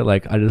say.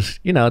 Like, I just,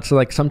 it's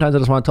like sometimes I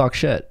just want to talk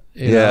shit,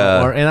 and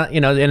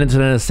it's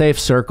in a safe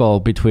circle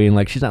between,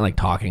 like, she's not like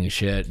talking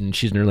shit, and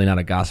she's really not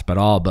a gossip at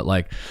all, but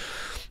like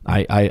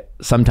I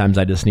sometimes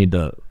I just need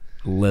to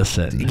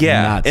listen.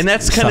 Yeah, and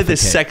that's kind of the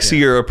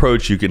sexier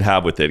approach you can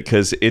have with it,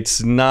 because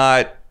it's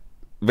not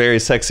very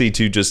sexy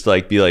to just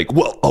like be like,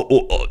 well,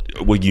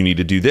 you need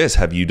to do this.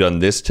 Have you done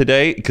this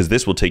today? Because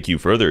this will take you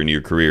further in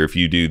your career if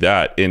you do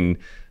that. And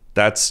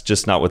that's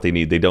just not what they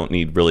need. They don't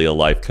need really a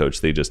life coach.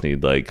 They just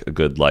need like a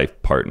good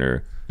life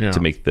partner to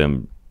make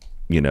them,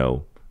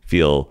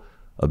 feel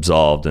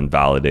absolved and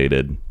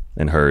validated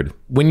and heard.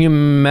 When you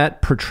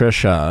met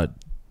Patricia,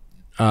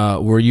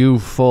 were you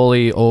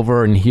fully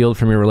over and healed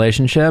from your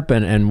relationship?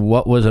 And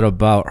what was it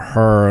about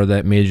her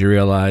that made you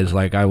realize,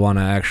 like, I want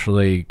to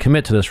actually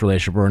commit to this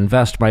relationship or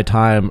invest my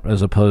time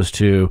as opposed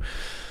to,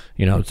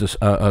 you know, just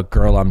a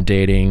girl I'm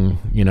dating,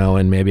 you know,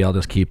 and maybe I'll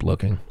just keep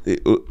looking?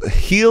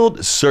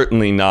 Healed,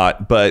 certainly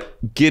not, but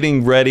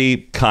getting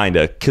ready, kind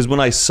of. Because when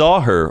I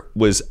saw her,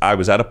 I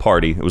was at a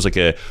party. It was like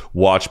a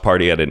watch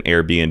party at an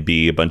Airbnb.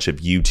 A bunch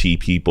of UT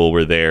people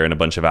were there and a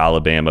bunch of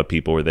Alabama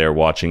people were there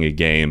watching a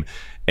game.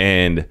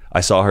 And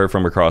I saw her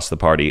from across the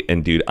party.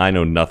 And dude, I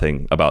know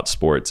nothing about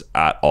sports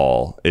at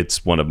all.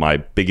 It's one of my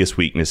biggest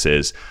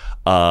weaknesses.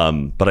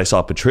 But I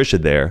saw Patricia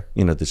there,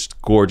 you know, this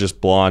gorgeous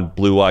blonde,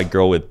 blue-eyed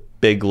girl with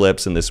big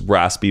lips and this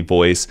raspy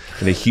voice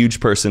and a huge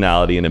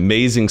personality, an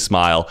amazing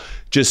smile,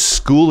 just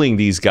schooling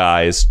these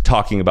guys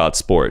talking about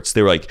sports.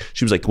 They were like,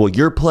 she was like, well,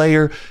 your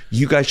player,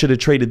 you guys should have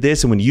traded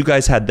this. And when you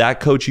guys had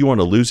that coach, you were on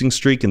a losing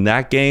streak in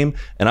that game.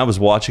 And I was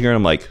watching her and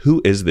I'm like,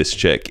 who is this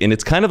chick? And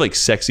it's kind of like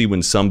sexy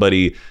when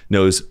somebody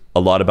knows a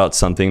lot about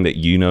something that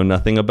you know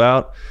nothing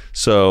about.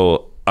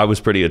 So I was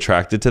pretty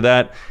attracted to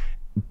that,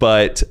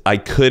 but I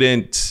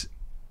couldn't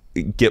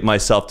get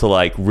myself to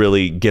like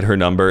really get her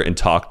number and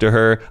talk to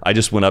her. I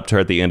just went up to her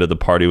at the end of the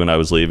party when I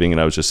was leaving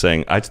and I was just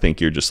saying, I think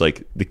you're just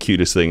like the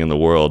cutest thing in the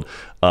world.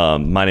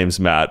 My name's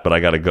Matt, but I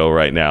got to go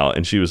right now.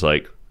 And she was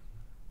like,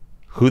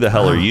 who the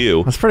hell are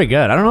you? That's pretty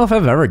good. I don't know if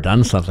I've ever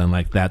done something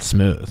like that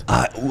smooth.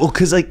 Well,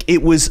 because like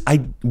it was,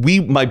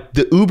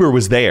 the Uber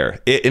was there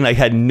and I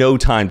had no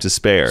time to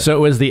spare. So it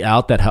was the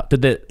out that helped.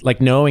 Did it,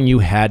 like, knowing you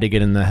had to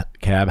get in the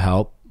cab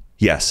help?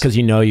 Yes. Because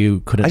you know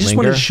you couldn't I just linger?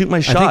 wanted to shoot my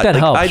shot. I think that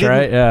helps,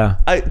 right? Yeah.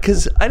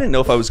 Because I didn't know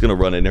if I was going to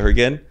run into her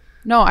again.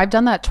 No, I've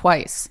done that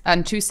twice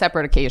on 2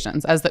 separate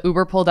occasions. As the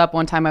Uber pulled up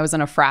one time, I was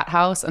in a frat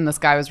house and this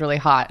guy was really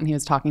hot and he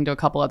was talking to a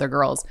couple other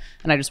girls.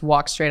 And I just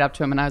walked straight up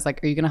to him and I was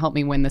like, are you going to help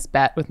me win this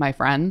bet with my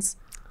friends?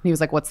 And he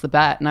was like, what's the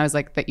bet? And I was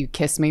like, that you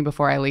kiss me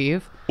before I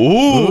leave.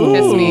 Ooh.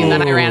 Kiss me. And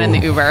then I ran in the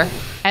Uber.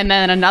 And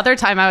then another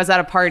time I was at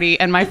a party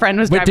and my friend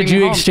was driving me home.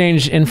 Did you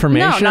exchange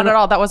information? No, not at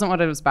all. That wasn't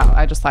what it was about.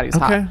 I just thought he was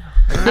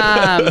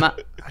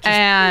hot.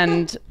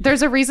 And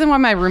there's a reason why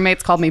my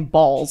roommates called me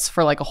Balls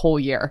for like a whole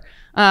year.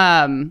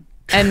 And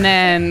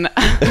then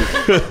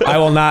I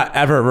will not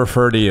ever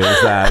refer to you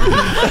as that.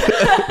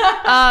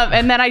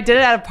 And then I did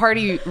it at a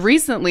party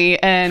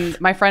recently and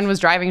my friend was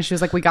driving and she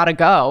was like, we gotta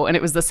go. And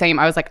it was the same.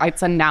 I was like,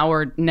 it's a now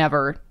or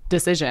never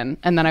decision.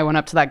 And then I went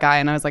up to that guy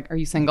and I was like, are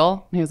you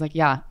single? And he was like,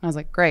 yeah. And I was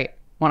like, great.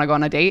 Want to go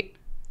on a date?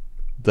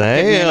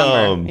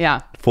 Damn. Yeah.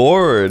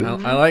 Forward.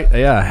 I like,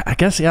 yeah, I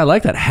guess, yeah, I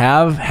like that.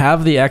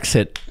 Have the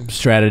exit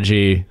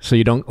strategy so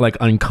you don't like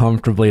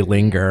uncomfortably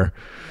linger.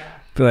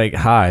 Be like,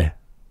 hi.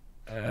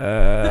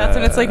 That's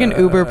when it's like an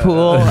Uber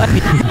pool.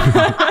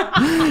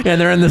 And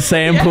they're in the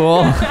same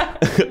pool.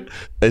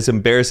 As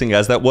embarrassing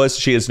as that was,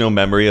 she has no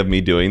memory of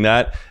me doing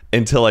that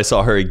until I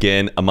saw her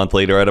again a month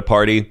later at a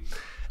party.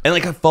 And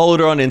like I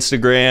followed her on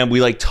Instagram, we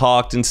like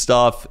talked and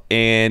stuff,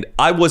 and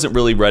I wasn't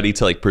really ready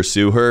to like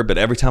pursue her, but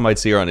every time I'd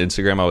see her on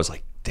Instagram, I was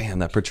like, damn,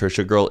 that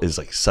Patricia girl is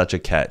like such a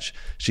catch.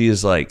 She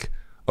is like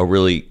a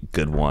really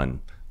good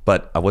one,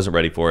 but I wasn't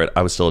ready for it.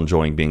 I was still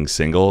enjoying being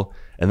single.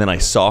 And then I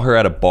saw her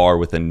at a bar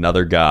with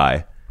another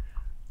guy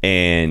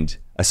and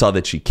I saw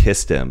that she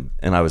kissed him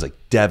and I was like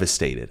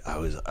devastated.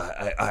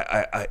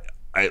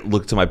 I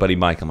looked to my buddy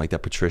Mike. I'm like,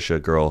 that Patricia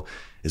girl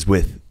is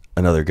with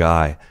another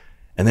guy.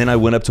 And then I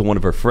went up to one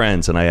of her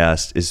friends and I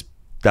asked, is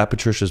that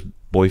Patricia's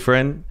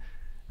boyfriend?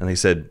 And they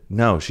said,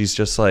 no, she's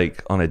just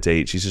like on a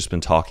date. She's just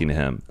been talking to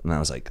him. And I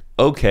was like,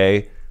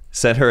 okay.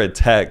 Sent her a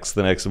text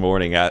the next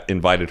morning,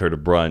 invited her to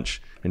brunch,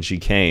 and she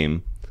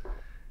came.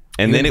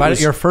 And then it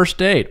was your first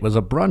date was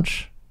a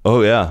brunch.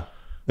 Oh yeah.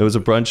 It was a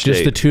brunch date.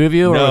 Just the two of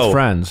you or with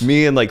friends?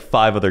 Me and like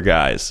 5 other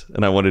guys.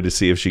 And I wanted to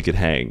see if she could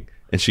hang.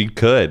 And she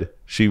could.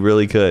 She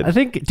really could. I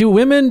think, do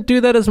women do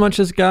that as much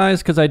as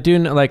guys? Because I do,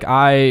 like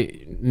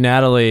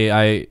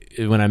Natalie,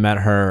 when I met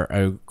her,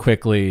 I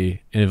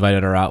quickly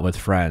invited her out with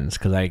friends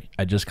because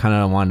I just kind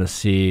of wanted to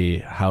see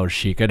how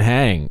she could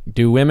hang.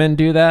 Do women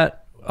do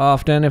that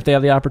often if they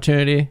have the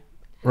opportunity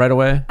right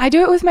away? I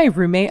do it with my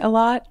roommate a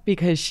lot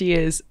because she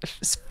is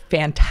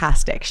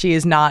fantastic. She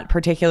is not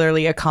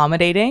particularly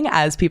accommodating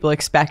as people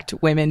expect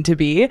women to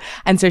be.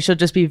 And so she'll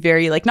just be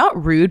very, like,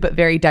 not rude, but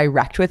very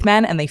direct with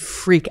men, and they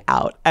freak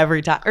out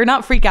every time. Or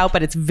not freak out,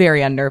 but it's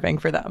very unnerving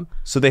for them.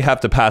 So they have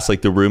to pass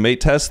like the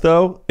roommate test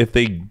though? If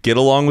they get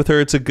along with her,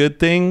 it's a good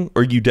thing?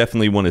 Or you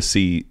definitely want to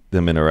see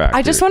them interact?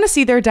 I just want to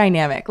see their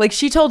dynamic. Like,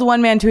 she told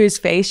one man to his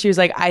face, she was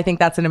like, I think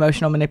that's an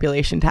emotional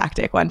manipulation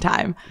tactic one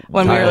time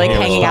when we were like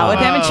hanging out with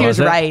him, and she was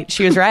right.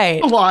 She was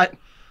right. A lot.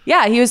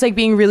 Yeah, he was like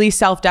being really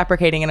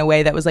self-deprecating in a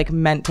way that was like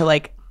meant to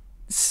like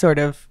sort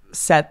of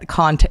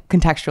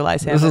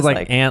contextualize him. This is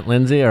like Aunt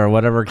Lindsay or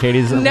whatever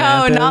Katie's No,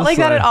 aunt not is, like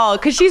that at all.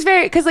 Because she's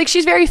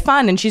very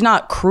fun and she's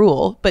not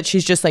cruel, but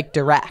she's just like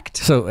direct.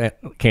 So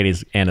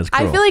Katie's aunt is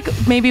cruel. I feel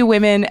like maybe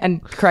women,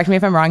 and correct me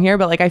if I'm wrong here,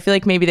 but like I feel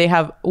like maybe they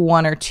have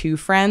 1 or 2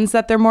 friends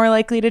that they're more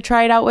likely to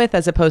try it out with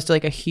as opposed to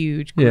like a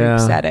huge group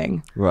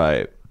setting.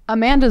 Right.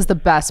 Amanda's the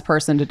best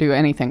person to do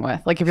anything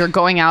with. Like if you're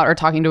going out or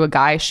talking to a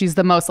guy, she's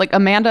the most like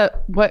Amanda.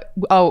 It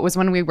was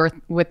when we were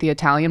with the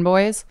Italian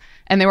boys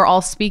and they were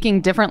all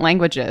speaking different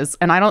languages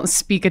and I don't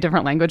speak a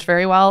different language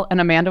very well. And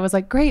Amanda was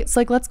like, great.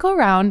 So like, let's go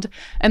around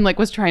and like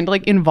was trying to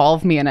like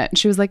involve me in it. And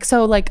she was like,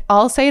 so like,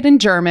 I'll say it in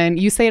German,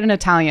 you say it in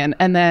Italian.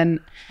 And then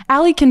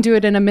Allie can do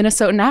it in a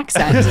Minnesotan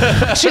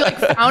accent. She like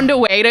found a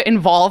way to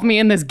involve me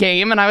in this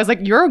game. And I was like,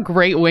 you're a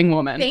great wing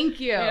woman. Thank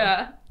you.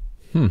 Yeah.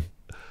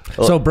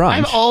 So brunch.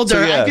 I'm older.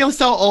 So, yeah. I feel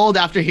so old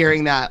after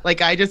hearing that.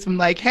 Like I just am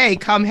like, hey,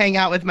 come hang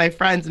out with my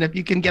friends, and if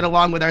you can get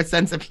along with our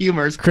sense of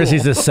humor, is cool.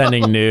 Chrissy's just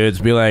sending nudes.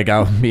 Be like,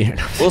 I'll be here.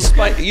 Well,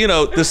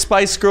 the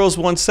Spice Girls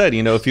once said,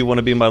 if you want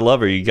to be my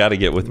lover, you got to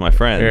get with my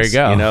friends. There you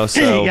go.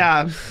 So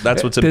Yeah.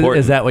 that's what's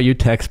important. Is that what you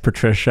text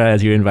Patricia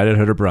as you invited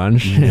her to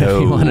brunch? No,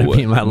 if you want to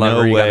be my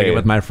lover, no you got to way. get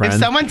with my friends. If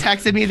someone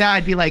texted me that,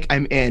 I'd be like,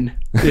 I'm in.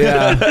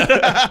 Yeah.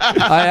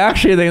 I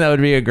actually think that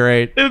would be a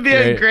great. It would be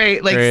a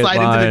great like slide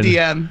line. into the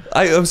DM.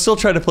 I'm still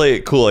trying to play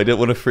it cool. I didn't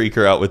want to freak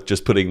her out with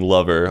just putting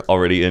lover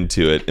already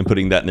into it and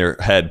putting that in her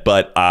head.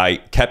 But I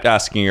kept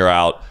asking her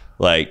out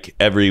like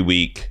every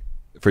week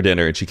for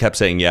dinner and she kept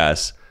saying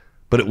yes.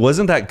 But it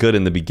wasn't that good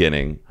in the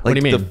beginning. Like What do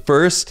you mean? The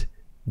first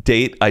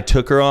date I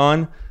took her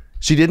on,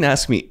 she didn't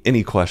ask me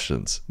any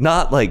questions.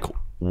 Not like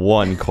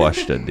one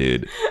question,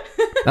 dude.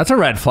 That's a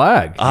red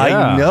flag. I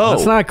Yeah. know.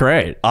 That's not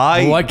great.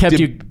 What kept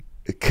you?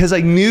 Because I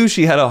knew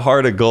she had a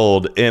heart of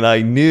gold and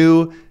I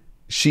knew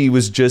she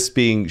was just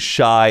being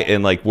shy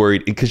and like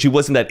worried because she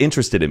wasn't that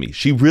interested in me.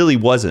 She really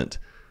wasn't.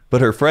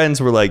 But her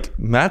friends were like,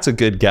 Matt's a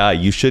good guy.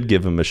 You should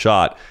give him a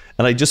shot.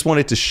 And I just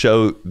wanted to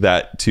show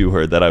that to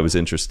her that I was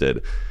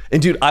interested.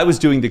 And dude, I was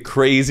doing the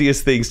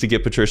craziest things to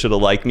get Patricia to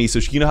like me. So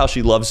you know how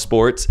she loves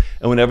sports?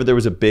 And whenever there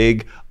was a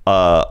big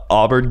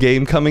Auburn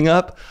game coming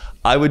up,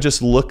 I would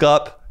just look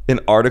up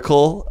an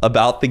article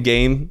about the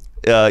game,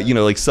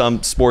 like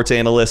some sports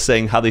analyst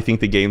saying how they think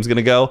the game's going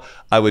to go.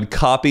 I would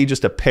copy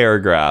just a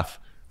paragraph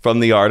from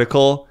the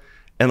article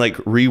and like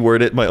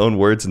reword it in my own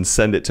words and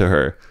send it to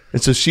her.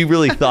 And so she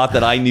really thought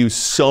that I knew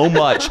so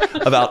much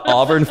about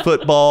Auburn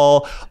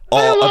football,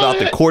 about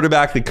the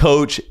quarterback, the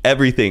coach,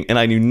 everything. And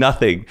I knew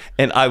nothing.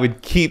 And I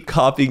would keep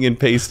copying and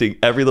pasting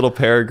every little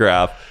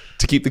paragraph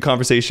to keep the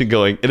conversation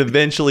going. And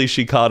eventually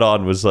she caught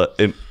on, was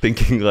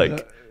thinking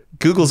like,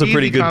 Google's a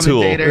pretty good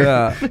tool.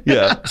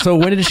 Yeah. So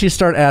when did she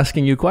start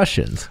asking you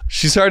questions?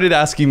 She started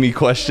asking me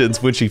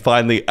questions when she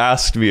finally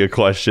asked me a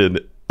question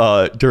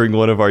during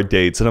one of our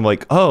dates. And I'm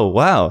like, oh,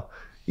 wow.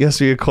 You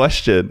asked me a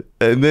question.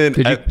 And then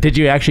Did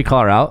you actually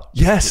call her out?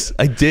 Yes,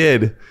 I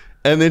did.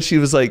 And then she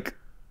was like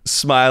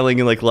smiling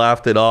and like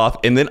laughed it off.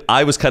 And then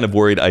I was kind of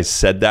worried I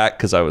said that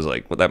because I was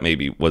like, well, that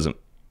maybe wasn't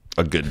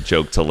a good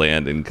joke to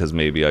land in because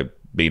maybe I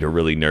made her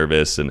really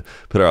nervous and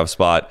put her off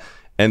spot.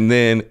 And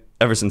then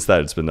ever since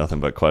that, it's been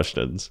nothing but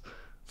questions.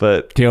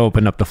 But To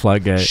open up the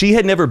floodgate. she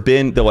had never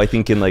been, though, I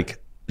think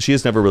she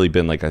has never really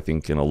been like, I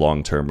think in a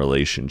long-term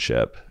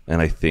relationship.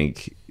 And I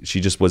think she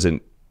just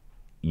wasn't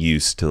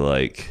used to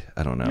like,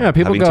 I don't know,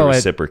 people having go to at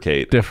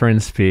reciprocate.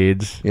 different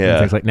speeds. Yeah.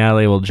 Things like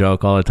Natalie will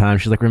joke all the time.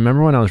 She's like,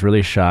 remember when I was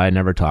really shy, I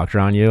never talked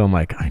around you? I'm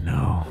like, I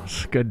know.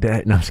 It's a good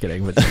day. No, I'm just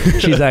kidding. But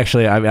she's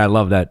actually, I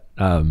love that.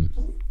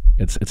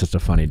 It's just a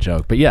funny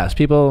joke. But yes,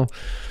 people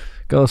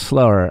go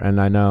slower.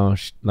 And I know,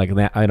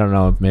 I don't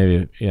know,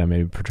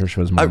 maybe Patricia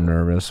was more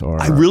nervous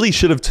or. I really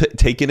should have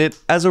taken it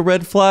as a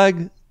red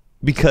flag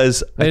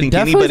because I think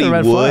anybody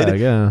would. Flag,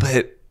 yeah.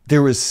 But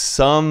there was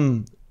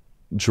some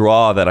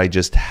draw that I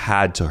just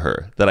had to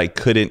her that I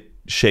couldn't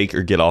shake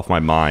or get off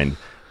my mind.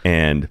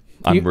 And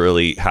I'm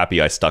really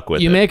happy I stuck with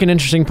it. You make an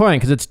interesting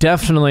point because it's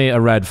definitely a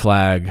red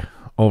flag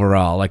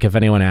overall. Like if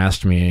anyone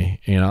asked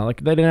me,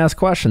 like they didn't ask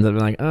questions, I'd be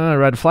like,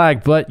 red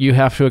flag. But you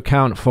have to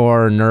account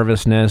for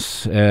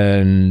nervousness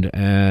and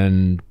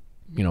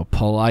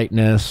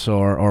politeness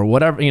or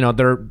whatever,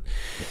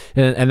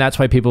 and that's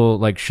why people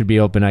like should be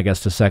open, I guess,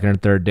 to second or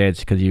third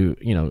dates because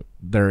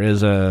there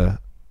is a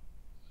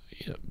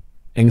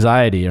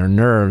anxiety or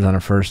nerves on a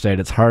first date.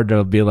 It's hard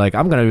to be like,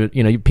 I'm gonna,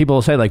 people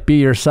will say like, be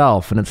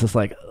yourself, and it's just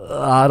like,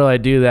 how do I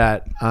do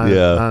that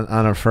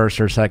on a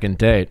first or second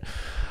date?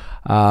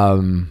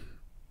 And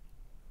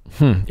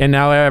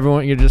now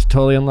everyone, you're just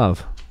totally in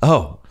love.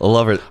 Oh, I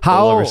love her.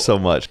 I love her so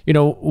much.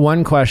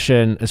 One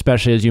question,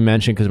 especially as you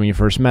mentioned, because when you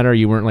first met her,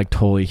 you weren't like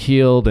totally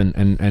healed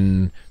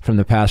and from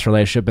the past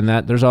relationship, and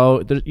that there's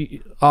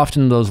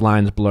often those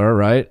lines blur,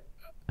 right?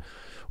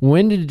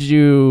 When did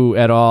you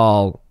at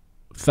all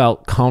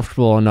felt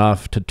comfortable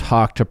enough to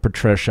talk to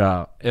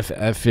Patricia,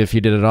 if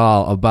you did at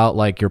all, about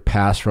like your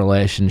past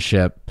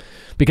relationship?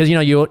 Because you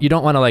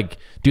don't want to like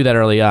do that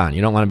early on.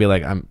 You don't want to be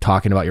like, I'm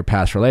talking about your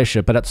past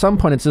relationship, but at some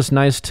point it's just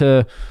nice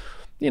to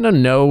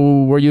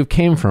know where you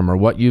came from or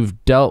what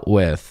you've dealt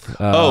with.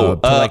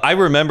 I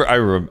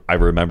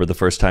remember the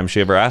first time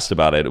she ever asked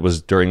about it. It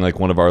was during like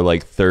one of our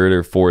like third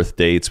or fourth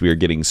dates. We were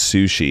getting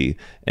sushi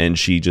and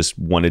she just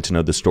wanted to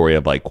know the story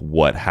of like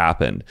what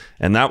happened.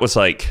 And that was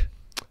like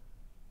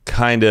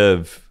kind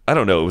of, I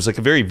don't know. It was like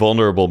a very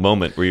vulnerable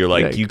moment where you're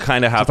like, you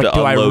kind of have to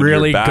do I unload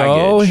really your baggage.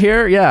 go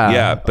here? Yeah.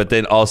 Yeah. But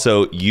then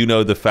also,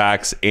 the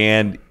facts,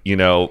 and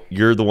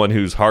you're the one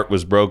whose heart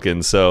was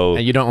broken. So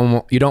And you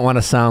don't want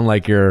to sound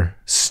like you're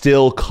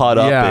still caught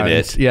up in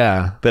it.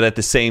 Yeah. But at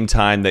the same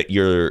time that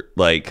you're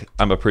like,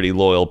 I'm a pretty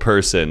loyal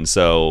person.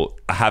 So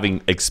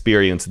having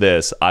experienced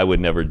this, I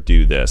would never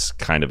do this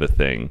kind of a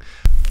thing.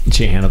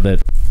 She handled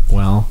it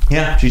well.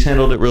 Yeah, she's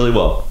handled it really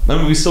well. I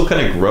mean, we still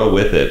kind of grow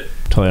with it.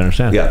 Totally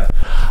understand. Yeah.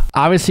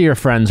 Obviously, your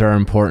friends are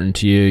important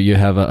to you. You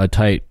have a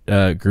tight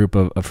group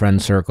of a friend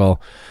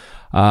circle.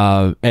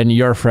 And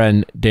your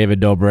friend,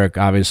 David Dobrik,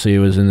 obviously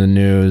was in the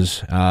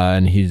news,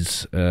 and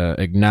he's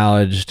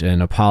acknowledged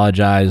and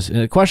apologized.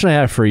 And the question I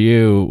have for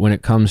you when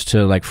it comes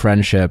to like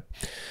friendship,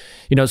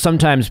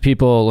 sometimes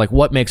people like,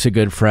 what makes a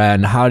good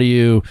friend? How do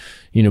you,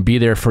 be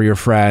there for your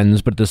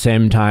friends? But at the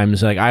same time,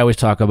 like I always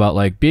talk about,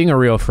 like being a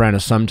real friend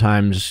is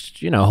sometimes,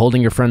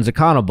 holding your friends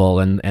accountable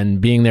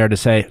and being there to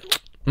say,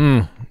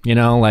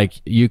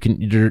 like you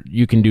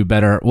can do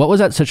better. What was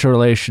that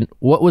situation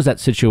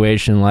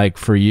like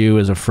for you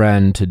as a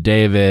friend to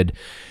David?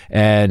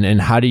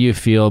 And how do you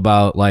feel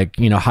about like,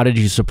 how did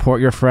you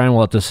support your friend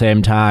while at the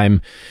same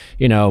time,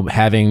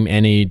 having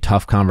any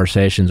tough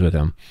conversations with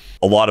him?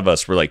 A lot of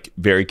us were like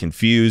very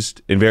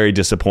confused and very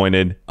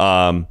disappointed,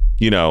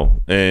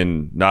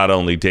 and not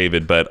only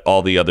David, but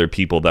all the other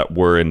people that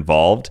were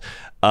involved.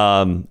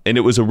 And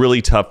it was a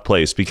really tough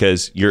place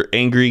because you're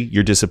angry,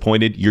 you're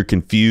disappointed, you're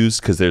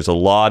confused because there's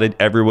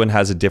everyone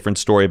has a different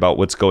story about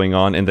what's going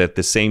on. And at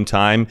the same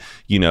time,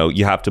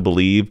 you have to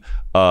believe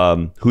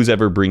who's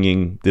ever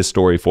bringing this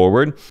story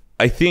forward.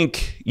 I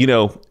think,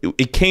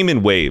 it came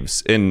in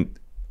waves, and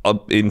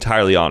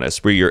entirely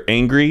honest, where you're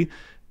angry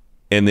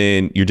and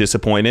then you're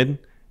disappointed.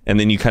 And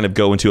then you kind of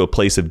go into a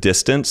place of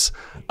distance.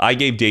 I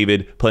gave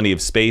David plenty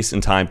of space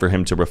and time for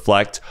him to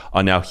reflect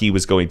on how he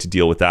was going to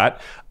deal with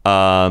that.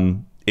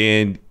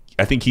 And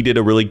I think he did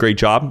a really great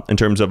job in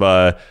terms of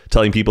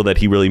telling people that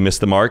he really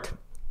missed the mark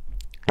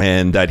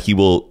and that he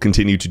will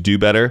continue to do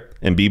better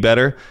and be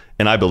better.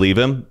 And I believe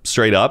him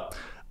straight up.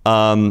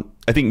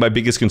 I think my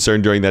biggest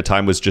concern during that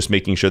time was just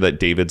making sure that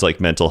David's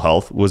like mental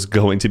health was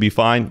going to be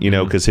fine,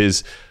 because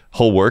his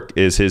whole work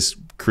is his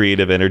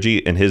creative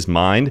energy and his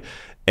mind.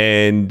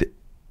 And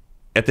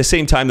at the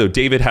same time, though,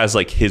 David has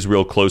like his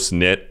real close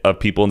knit of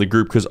people in the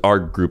group because our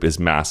group is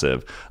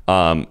massive.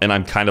 And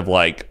I'm kind of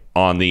like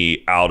on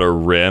the outer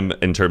rim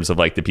in terms of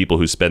like the people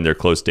who spend their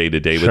close day to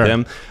day with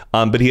him.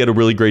 But he had a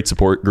really great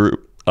support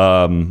group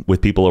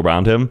with people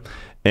around him.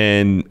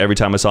 And every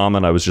time I saw him,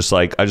 and I was just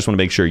like, I just want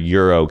to make sure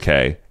you're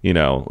okay.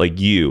 Like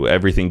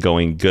everything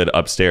going good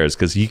upstairs,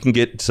 because you can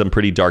get some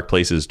pretty dark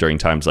places during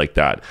times like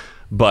that.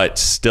 But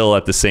still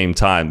at the same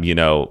time,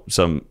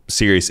 some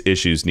serious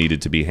issues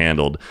needed to be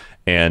handled.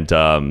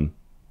 And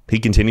he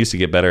continues to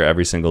get better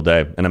every single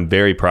day. And I'm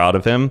very proud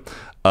of him.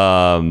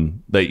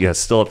 But yeah,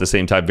 still at the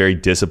same time, very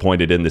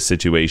disappointed in the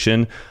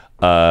situation.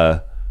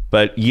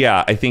 But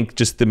yeah, I think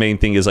just the main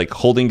thing is like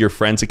holding your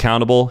friends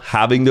accountable,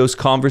 having those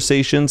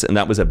conversations. And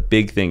that was a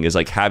big thing, is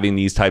like having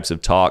these types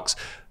of talks,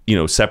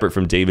 separate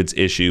from David's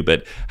issue.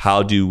 But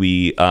how do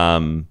we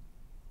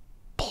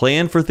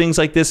plan for things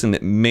like this?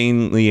 And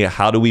mainly,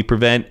 how do we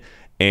prevent?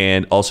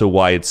 And also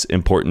why it's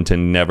important to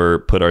never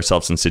put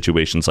ourselves in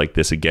situations like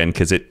this again,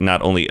 because it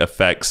not only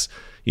affects,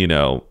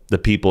 the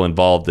people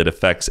involved, it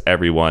affects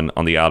everyone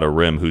on the outer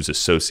rim who's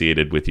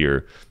associated with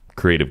your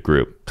creative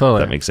group.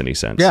 Totally. If that makes any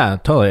sense. Yeah,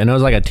 totally. And it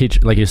was like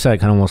like you said,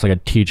 kind of almost like a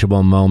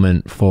teachable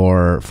moment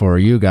for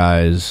you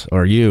guys,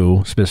 or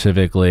you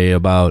specifically,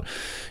 about,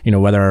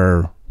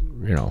 whether,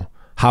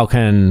 how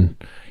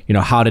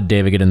did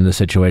David get into the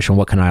situation?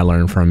 What can I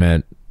learn from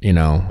it? And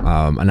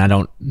I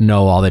don't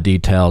know all the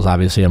details.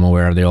 Obviously, I'm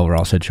aware of the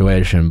overall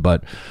situation,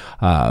 but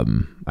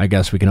I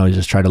guess we can always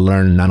just try to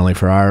learn not only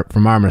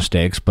from our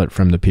mistakes, but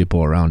from the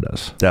people around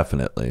us.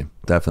 Definitely.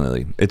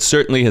 It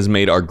certainly has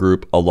made our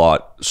group a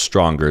lot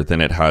stronger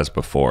than it has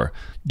before.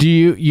 Do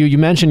you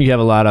mentioned you have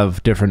a lot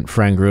of different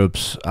friend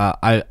groups.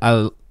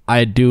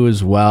 I do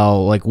as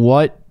well. Like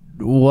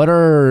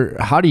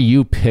how do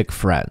you pick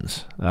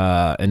friends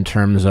in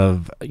terms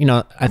of,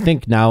 I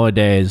think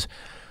nowadays,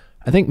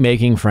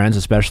 making friends,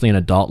 especially in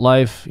adult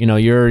life,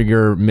 you're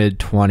your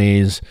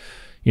mid-20s,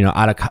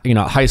 out of,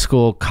 high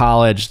school,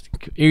 college,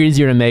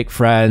 easier to make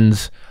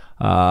friends.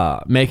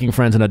 Making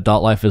friends in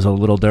adult life is a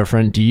little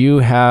different. Do you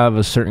have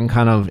a certain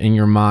kind of in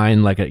your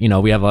mind, like,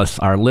 we have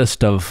our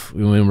list of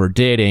when we're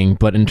dating,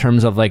 but in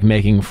terms of like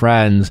making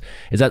friends,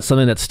 is that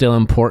something that's still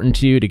important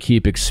to you to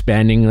keep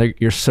expanding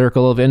like your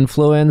circle of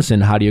influence?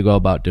 And how do you go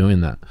about doing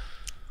that?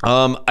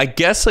 I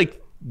guess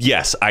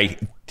yes, I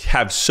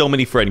have so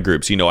many friend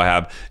groups. I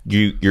have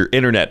your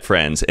internet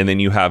friends, and then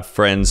you have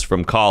friends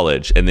from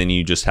college, and then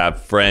you just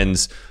have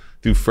friends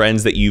through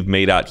friends that you've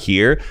made out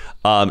here.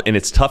 And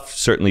it's tough,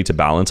 certainly, to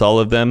balance all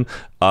of them.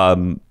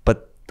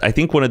 But I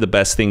think one of the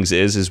best things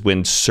is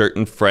when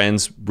certain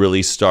friends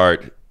really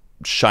start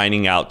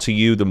shining out to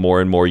you, the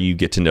more and more you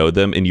get to know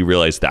them, and you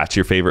realize that's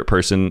your favorite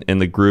person in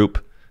the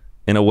group.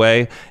 in a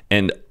way,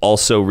 and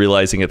also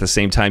realizing at the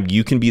same time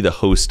you can be the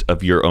host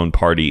of your own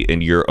party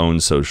in your own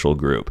social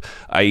group.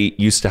 I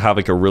used to have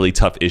like a really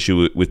tough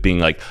issue with being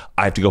like,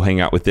 I have to go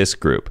hang out with this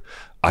group,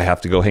 I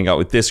have to go hang out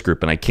with this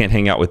group, and I can't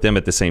hang out with them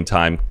at the same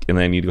time, and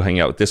then I need to go hang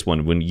out with this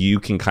one. When you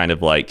can kind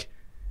of like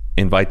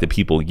invite the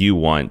people you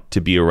want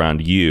to be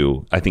around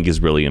you, I think is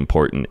really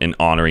important, and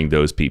honoring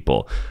those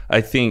people.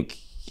 I think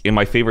in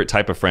my favorite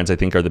type of friends, I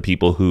think are the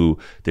people who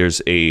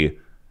there's a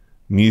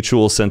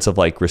mutual sense of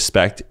like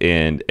respect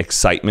and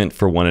excitement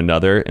for one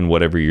another and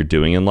whatever you're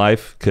doing in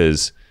life.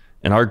 Because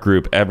in our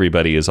group,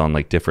 everybody is on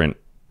like different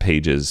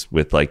pages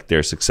with like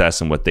their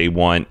success and what they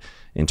want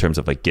in terms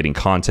of like getting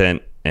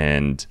content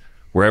and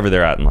wherever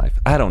they're at in life.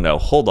 I don't know.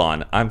 Hold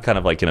on. I'm kind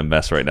of like in a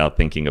mess right now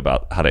thinking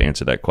about how to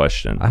answer that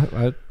question.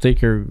 I think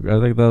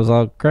that was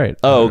all great.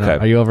 Oh, okay.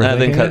 Are you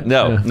overthinking it?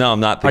 No, I'm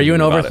not. Are you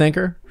an about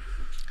overthinker?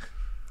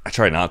 I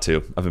try not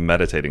to. I've been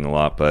meditating a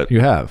lot, but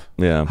You have?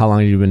 Yeah. How long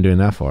have you been doing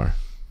that for?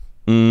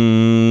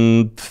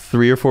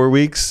 3 or 4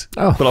 weeks.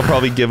 Oh. But I'll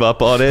probably give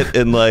up on it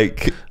in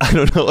like, I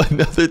don't know,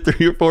 another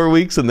 3 or 4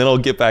 weeks, and then I'll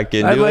get back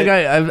into it.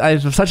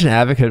 I'm such an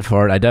advocate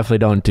for it. I definitely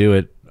don't do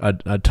it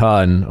a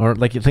ton, or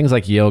like things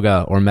like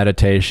yoga or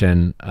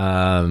meditation.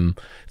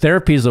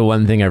 Therapy is the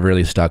one thing I've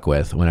really stuck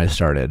with when I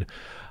started.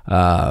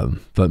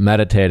 But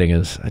meditating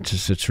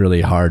it's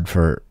really hard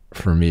for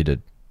me to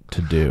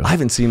do. I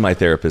haven't seen my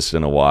therapist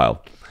in a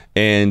while,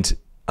 and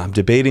I'm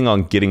debating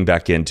on getting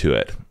back into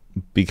it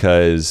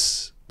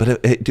because,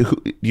 but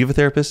do you have a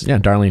therapist? Yeah,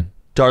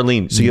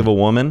 Darlene. So you have a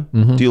woman?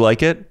 Mm-hmm. Do you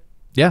like it?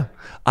 Yeah.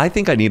 I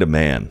think I need a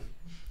man.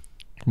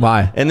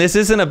 Why? And this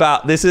isn't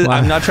about,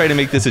 I'm not trying to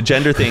make this a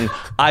gender thing.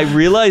 I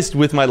realized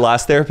with my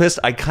last therapist,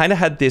 I kind of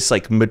had this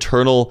like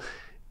maternal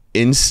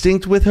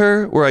instinct with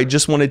her where I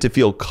just wanted to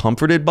feel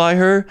comforted by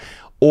her,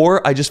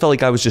 or I just felt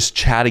like I was just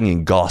chatting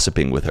and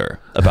gossiping with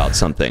her about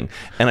something.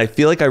 And I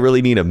feel like I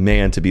really need a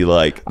man to be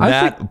like,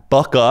 Matt,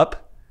 buck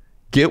up,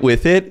 get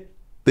with it.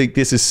 Like,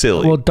 this is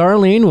silly. Well,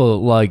 Darlene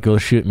will like go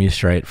shoot me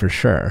straight for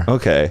sure.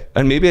 Okay.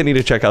 And maybe I need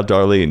to check out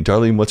Darlene.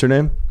 Darlene, what's her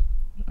name?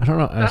 I don't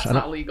know. That's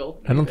not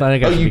legal. I don't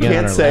think I you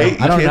can't say?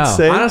 I don't know.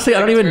 Say? Honestly, I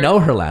don't even know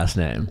her last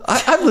name.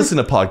 I've listened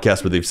to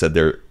podcasts where they've said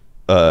their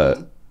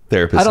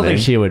therapist I don't name.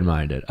 think she would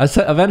mind it.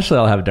 Eventually,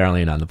 I'll have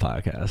Darlene on the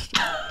podcast.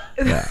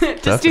 Yeah,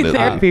 just do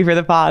therapy for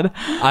the pod.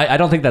 I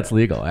don't think that's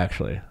legal,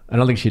 actually. I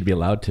don't think she'd be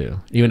allowed to,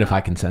 even if I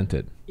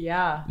consented.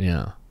 Yeah.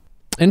 Yeah.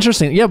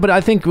 Interesting. Yeah, but I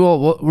think,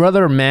 well,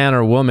 whether man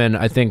or woman,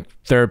 I think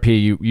therapy,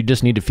 you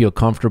just need to feel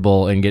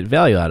comfortable and get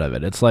value out of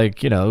it. It's like,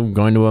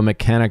 going to a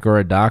mechanic or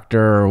a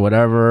doctor or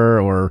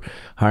whatever, or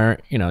hire,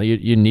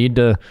 you need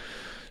to,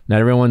 not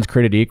everyone's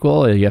created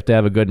equal. You have to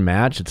have a good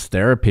match. It's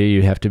therapy.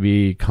 You have to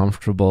be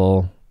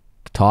comfortable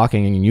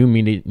talking, and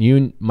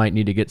you might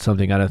need to get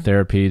something out of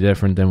therapy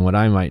different than what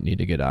I might need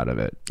to get out of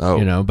it.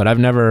 But I've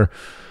never,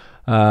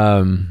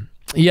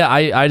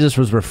 I just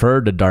was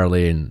referred to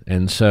Darlene,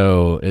 and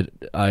so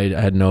I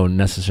had no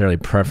necessarily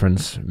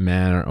preference,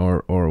 man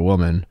or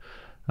woman.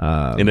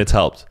 And it's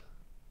helped.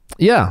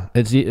 Yeah,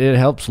 it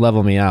helps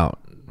level me out.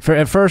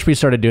 At first we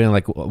started doing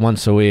like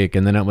once a week,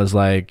 and then it was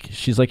like,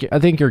 she's like, I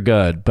think you're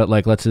good, but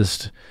like,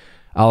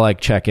 I'll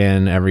like check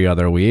in every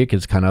other week.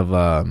 It's kind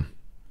of,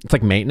 it's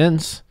like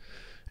maintenance.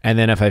 And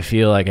then if I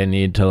feel like I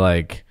need to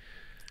like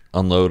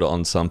unload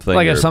on something,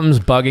 like if something's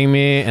bugging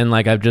me and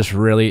like I've just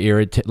really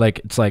irritated, like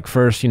it's like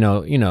first,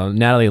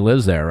 Natalie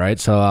lives there, right?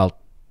 So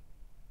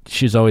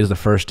she's always the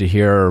first to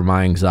hear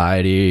my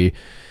anxiety,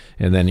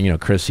 and then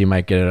Chrissy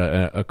might get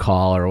a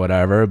call or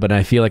whatever. But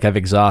I feel like I've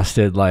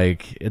exhausted,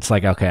 like it's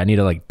like, okay, I need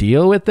to like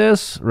deal with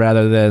this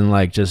rather than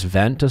like just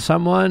vent to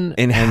someone.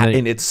 And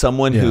it's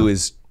someone who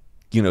is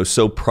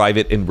so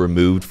private and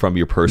removed from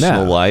your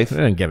personal life. They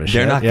don't give a shit.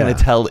 They're not going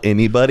to tell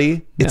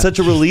anybody. It's such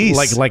a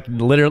release. Like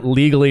literally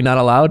legally not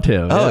allowed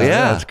to. Oh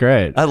yeah. That's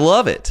great. I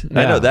love it.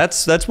 Yeah. I know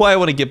that's why I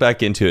want to get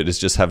back into it, is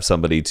just have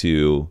somebody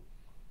to,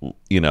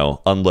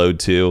 unload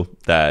to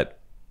that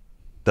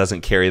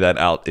doesn't carry that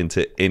out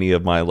into any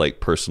of my like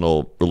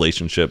personal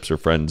relationships or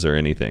friends or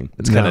anything.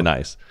 It's kind of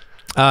nice.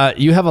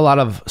 You have a lot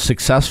of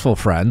successful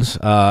friends,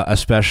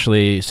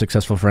 especially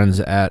successful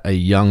friends at a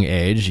young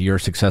age. You're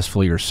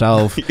successful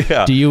yourself.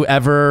 Yeah. Do you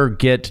ever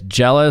get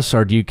jealous,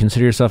 or do you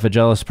consider yourself a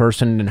jealous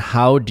person? And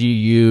how do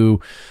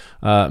you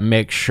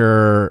make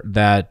sure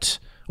that,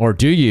 or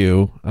do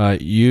you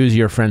use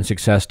your friend's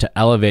success to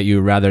elevate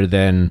you rather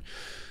than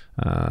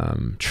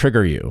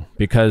trigger you?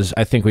 Because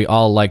I think we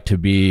all like to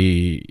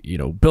be,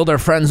 build our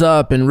friends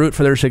up and root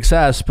for their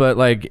success. But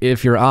like,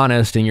 if you're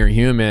honest and you're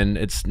human,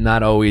 it's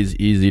not always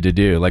easy to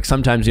do. Like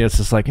sometimes, it's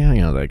just like,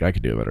 like I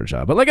could do a better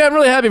job, but like, I'm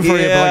really happy for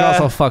you, but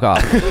like also fuck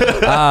off.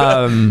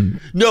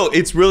 No,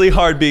 it's really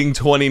hard being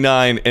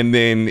 29 and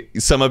then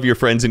some of your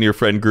friends in your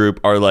friend group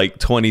are like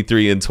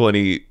 23 and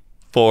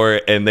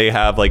 24, and they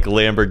have like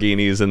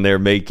Lamborghinis and they're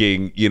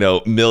making,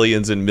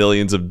 millions and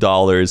millions of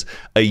dollars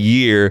a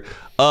year.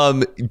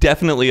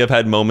 Definitely I've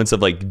had moments of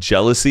like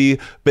jealousy,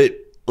 but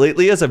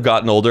lately as I've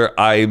gotten older,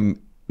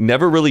 I'm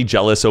never really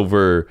jealous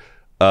over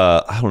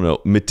I don't know,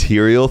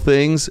 material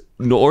things,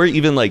 nor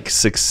even like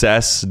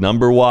success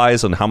number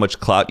wise on how much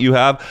clout you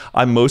have.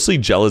 I'm mostly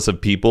jealous of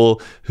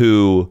people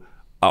who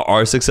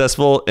are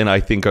successful and I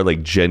think are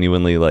like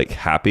genuinely like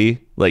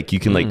happy. Like you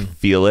can like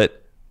feel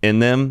it in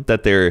them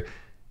that there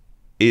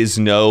is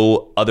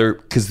no other,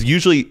 because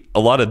usually a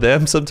lot of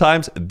them,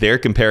 sometimes they're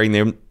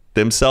comparing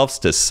themselves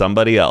to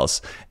somebody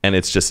else and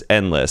it's just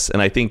endless.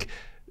 And I think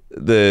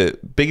the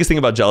biggest thing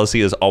about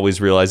jealousy is always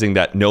realizing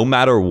that no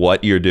matter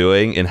what you're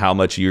doing and how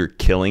much you're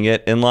killing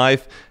it in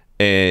life,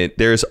 and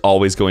there's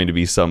always going to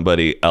be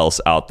somebody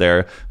else out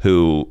there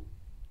who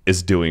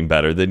is doing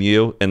better than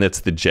you, and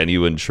that's the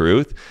genuine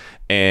truth.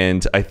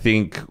 And I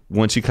think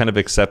once you kind of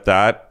accept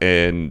that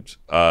and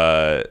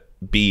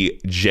be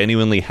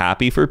genuinely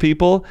happy for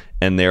people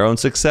and their own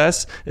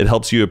success, it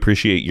helps you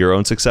appreciate your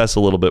own success a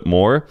little bit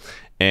more,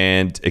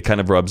 and it kind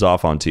of rubs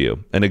off onto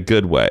you in a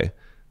good way.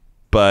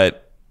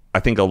 But I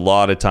think a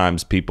lot of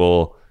times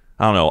people,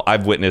 I don't know,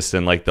 I've witnessed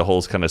in like the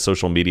whole kind of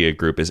social media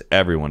group is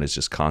everyone is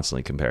just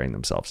constantly comparing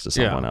themselves to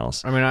someone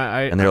else. I mean,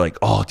 and they're like,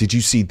 oh, did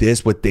you see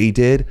this, what they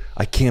did?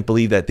 I can't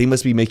believe that. They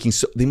must be making,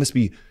 they must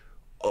be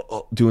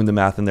doing the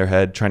math in their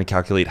head, trying to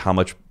calculate how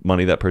much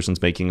money that person's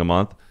making a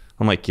month.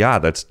 I'm like, yeah,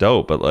 that's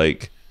dope. But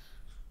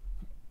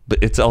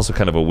it's also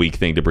kind of a weak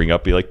thing to bring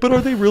up. Be like, but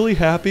are they really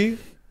happy?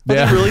 Are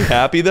they really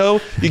happy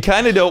though? You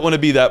kind of don't want to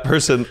be that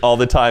person all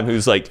the time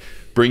who's like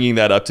bringing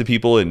that up to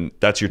people and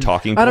that's your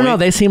talking point. I don't know.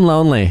 They seem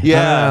lonely.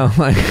 Yeah.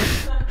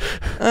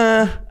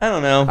 I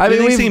don't know. I mean,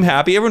 they seem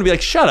happy. Everyone would be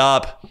like, shut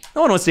up.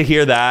 No one wants to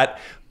hear that.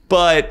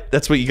 But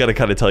that's what you got to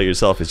kind of tell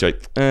yourself is you're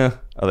like,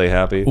 are they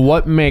happy?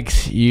 What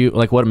makes you,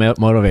 like, what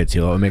motivates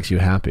you? What makes you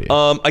happy?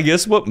 I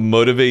guess what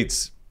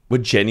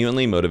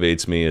genuinely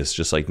motivates me is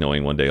just like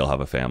knowing one day I'll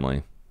have a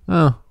family.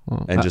 Oh.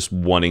 Well, and just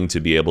wanting to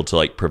be able to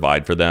like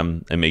provide for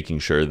them and making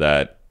sure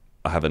that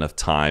I have enough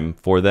time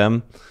for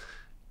them.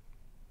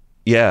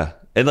 Yeah.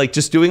 And like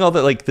just doing all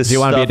that, like this. Do you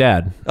want to be a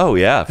dad? Oh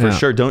yeah, for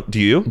sure. Do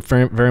you?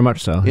 Very, very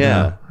much so.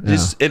 Yeah.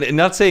 Just and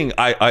not saying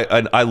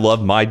I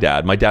love my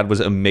dad. My dad was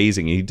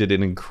amazing. He did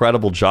an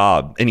incredible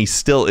job, and he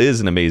still is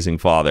an amazing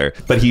father.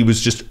 But he was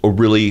just a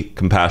really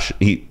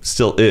compassionate. He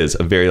still is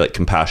a very like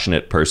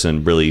compassionate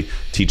person. Really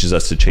teaches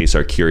us to chase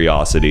our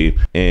curiosity,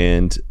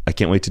 and I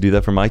can't wait to do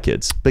that for my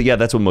kids. But yeah,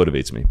 that's what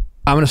motivates me.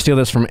 I'm gonna steal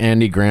this from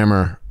Andy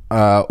Grammer.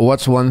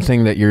 What's one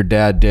thing that your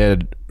dad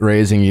did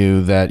raising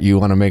you that you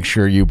want to make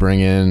sure you bring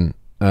in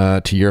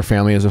to your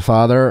family as a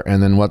father?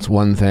 And then what's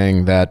one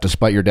thing that,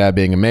 despite your dad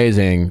being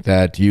amazing,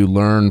 that you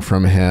learned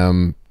from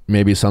him,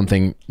 maybe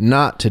something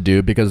not to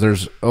do, because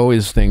there's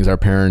always things our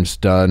parents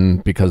done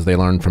because they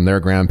learned from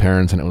their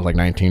grandparents and it was like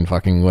 19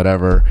 fucking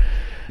whatever.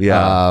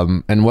 Yeah.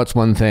 And what's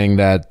one thing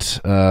that,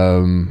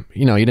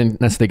 you know, you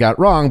didn't necessarily got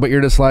wrong, but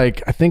you're just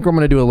like, I think we're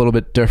going to do a little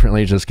bit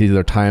differently just because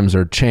either times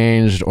are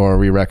changed or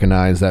we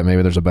recognize that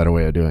maybe there's a better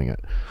way of doing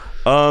it.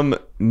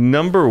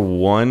 Number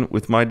one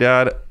with my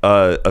dad,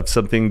 of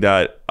something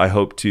that I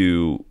hope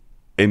to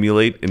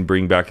emulate and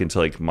bring back into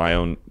like my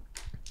own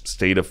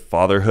state of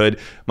fatherhood.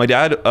 My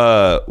dad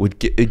would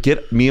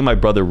get me and my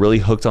brother really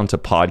hooked onto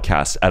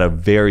podcasts at a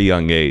very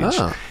young age.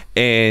 Oh.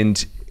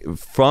 And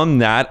from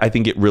that, I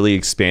think it really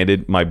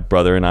expanded my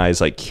brother and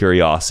I's like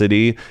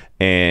curiosity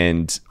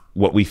and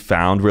what we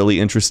found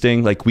really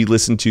interesting. Like we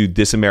listened to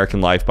This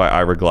American Life by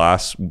Ira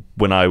Glass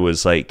when I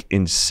was like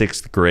in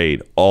 6th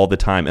grade all the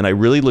time. And I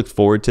really looked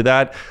forward to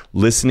that,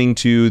 listening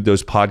to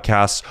those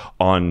podcasts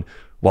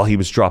while he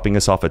was dropping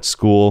us off at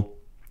school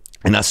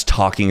and us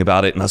talking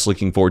about it and us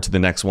looking forward to the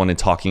next one and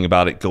talking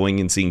about it,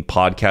 going and seeing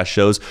podcast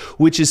shows,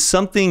 which is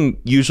something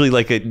usually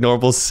like a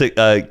normal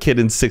kid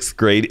in 6th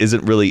grade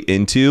isn't really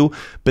into,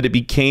 but it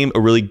became a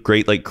really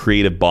great like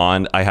creative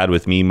bond I had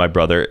with me, my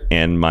brother,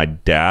 and my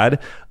dad.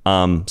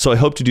 So I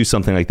hope to do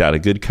something like that, a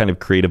good kind of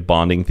creative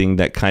bonding thing,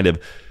 that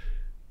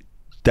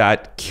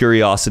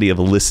curiosity of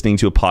listening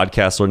to a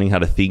podcast, learning how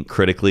to think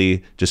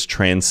critically, just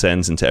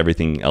transcends into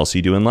everything else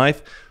you do in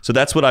life. So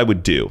that's what I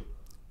would do.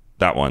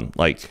 That one,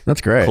 like that's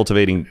great.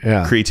 Cultivating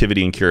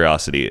creativity and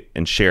curiosity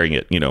and sharing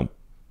it,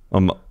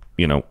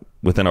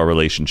 within our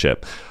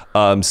relationship.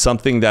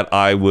 Something that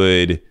I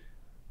would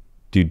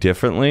do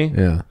differently.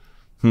 Yeah.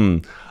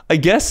 I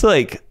guess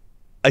like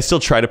I still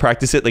try to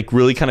practice it, like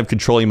really kind of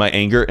controlling my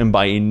anger. And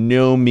by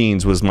no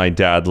means was my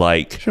dad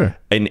like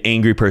an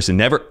angry person,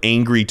 never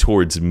angry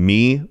towards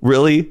me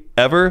really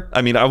ever.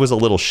 I mean, I was a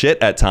little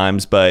shit at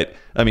times, but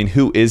I mean,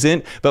 who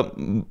isn't? But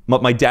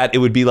my dad, it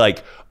would be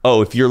like,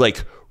 oh, if you're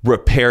like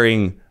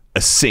repairing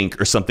a sink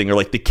or something, or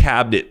like the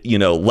cabinet,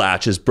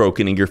 latch is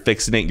broken and you're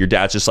fixing it, your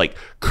dad's just like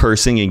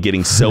cursing and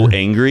getting so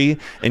angry.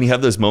 And you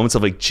have those moments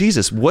of like,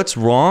 Jesus, what's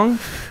wrong?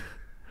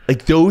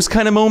 Like those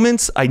kind of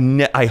moments,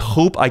 I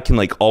hope I can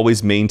like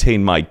always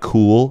maintain my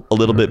cool a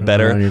little bit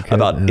better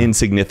about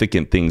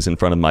insignificant things in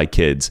front of my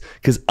kids,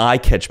 because I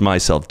catch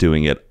myself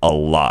doing it a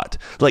lot.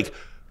 Like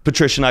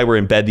Patricia and I were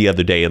in bed the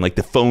other day and like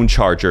the phone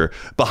charger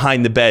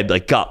behind the bed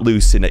like got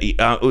loose and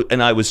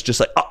I was just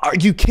like, are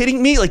you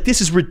kidding me? Like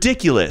this is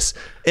ridiculous.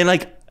 And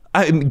like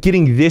I'm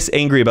getting this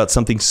angry about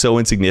something so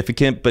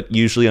insignificant, but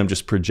usually I'm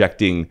just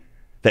projecting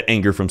that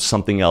anger from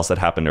something else that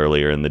happened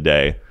earlier in the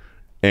day.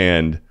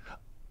 And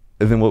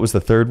then what was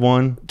the third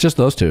one? Just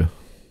those two.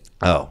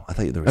 Oh, I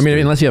thought there was I mean,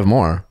 three. unless you have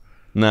more.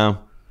 No,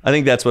 I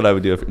think that's what I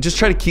would do. Just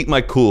try to keep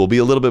my cool, be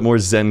a little bit more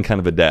zen kind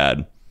of a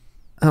dad.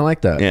 I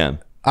like that. Yeah.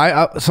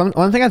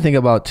 One thing I think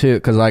about too,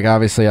 because like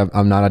obviously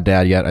I'm not a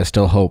dad yet. I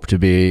still hope to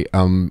be.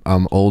 I'm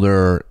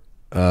older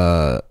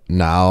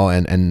now,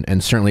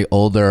 and certainly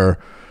older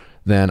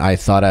than I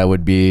thought I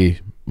would be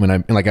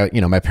when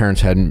my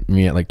parents had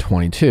me at like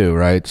 22,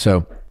 right?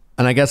 So,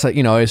 and I guess I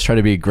always try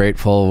to be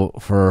grateful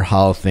for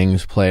how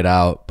things played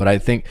out. But I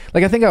think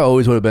I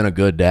always would have been a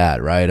good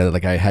dad, right?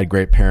 Like I had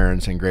great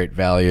parents and great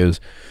values,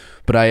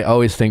 but I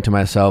always think to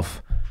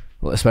myself,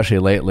 especially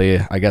lately,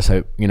 I guess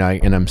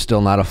and I'm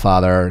still not a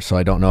father, so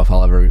I don't know if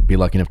I'll ever be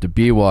lucky enough to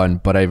be one,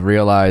 but I've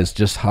realized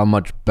just how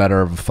much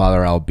better of a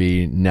father I'll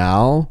be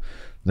now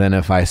than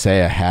if I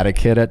say I had a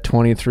kid at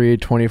 23,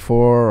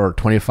 24, or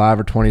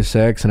 25 or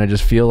 26. And I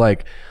just feel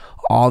like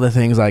all the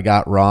things I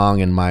got wrong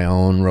in my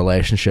own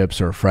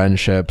relationships or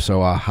friendships,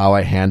 or how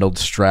I handled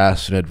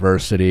stress and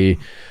adversity,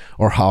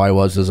 or how I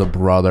was as a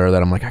brother,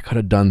 that I'm like, I could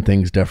have done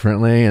things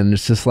differently. And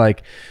it's just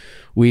like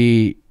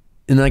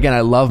and again,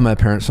 I love my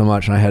parents so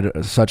much, and I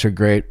had such a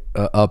great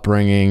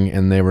upbringing,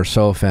 and they were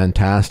so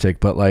fantastic.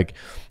 But like,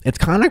 it's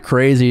kind of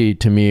crazy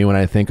to me when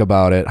I think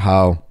about it,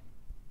 how,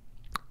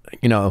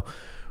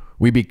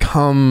 we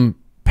become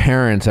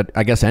parents at,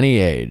 I guess, any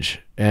age.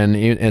 And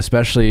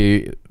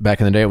especially back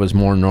in the day, it was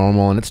more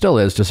normal, and it still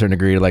is to a certain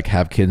degree, to like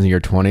have kids in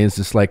your 20s.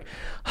 It's like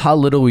how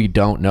little we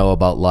don't know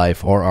about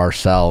life or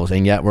ourselves.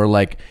 And yet we're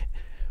like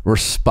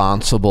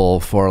responsible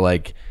for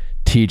like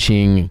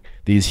teaching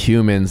these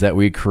humans that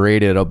we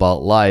created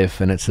about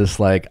life. And it's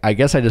just like, I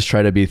guess I just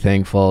try to be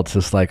thankful. It's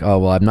just like, oh,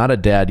 well, I'm not a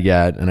dad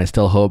yet, and I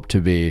still hope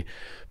to be,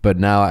 but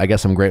now I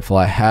guess I'm grateful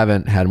I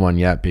haven't had one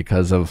yet,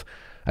 because of,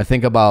 I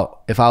think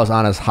about, if I was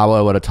honest, how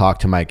I would have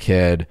talked to my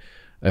kid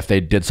if they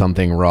did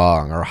something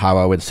wrong, or how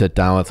I would sit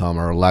down with them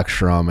or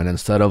lecture them. And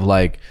instead of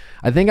like,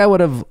 I think I would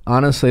have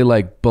honestly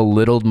like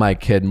belittled my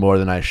kid more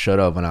than I should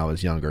have when I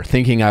was younger,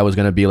 thinking I was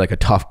going to be like a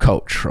tough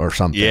coach or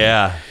something.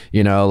 Yeah.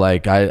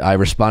 Like I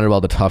responded well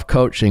to tough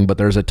coaching, but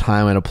there's a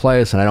time and a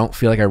place, and I don't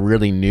feel like I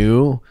really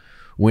knew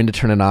when to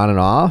turn it on and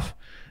off.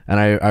 And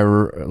I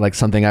like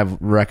something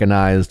I've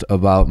recognized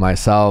about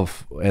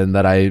myself, and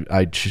that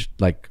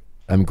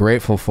I'm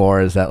grateful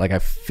for, is that like I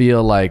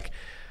feel like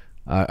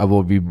I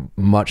will be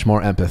much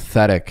more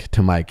empathetic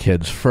to my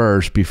kids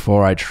first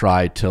before I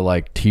try to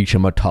like teach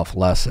them a tough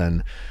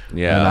lesson.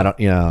 Yeah. And I don't,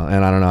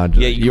 I don't know.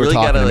 Yeah, you were really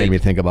talking gotta, to made me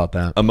think about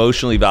that.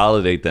 Emotionally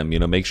validate them,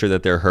 make sure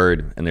that they're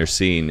heard and they're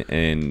seen.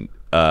 And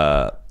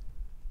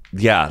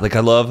like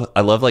I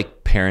love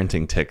like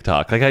parenting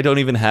TikTok. Like I don't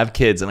even have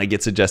kids, and I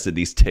get suggested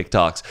these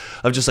TikToks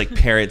of just like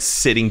parents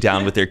sitting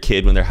down with their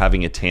kid when they're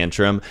having a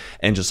tantrum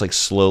and just like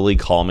slowly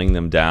calming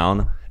them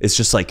down. It's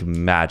just like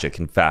magic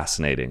and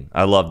fascinating.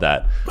 I love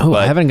that. Oh,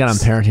 I haven't got on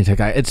parenting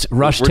TikTok. It's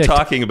Rush TikTok. We're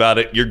talking about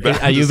it. You've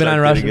been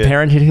on Rush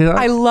parenting TikTok?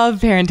 I love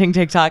parenting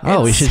TikTok.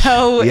 Oh, we should.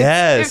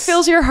 It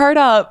fills your heart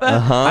up.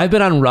 Uh-huh. I've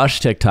been on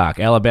Rush TikTok,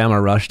 Alabama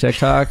Rush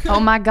TikTok.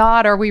 Oh my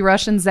God, are we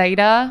rushing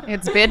Zeta?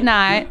 It's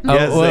midnight.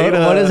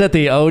 Zeta. What is it?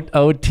 The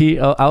OT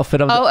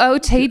outfit of the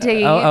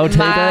OOTD.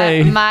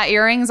 OOTD. My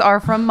earrings are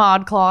from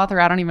ModCloth, or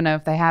I don't even know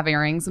if they have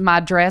earrings. My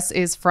dress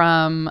is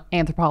from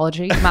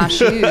Anthropologie. My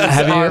shoes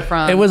are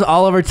from. It was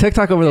all over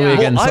TikTok over the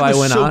weekend, so I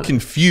went on.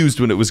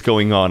 Confused when it was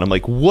going on. I'm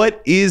like,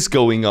 what is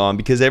going on?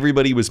 Because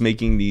everybody was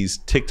making these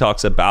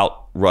TikToks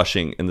about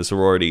rushing in the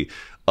sorority.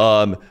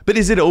 But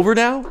is it over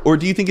now, or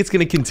do you think it's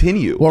going to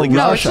continue? Well,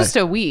 no, it's just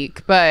a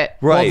week. But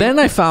Well, then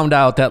I found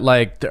out that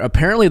like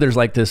apparently there's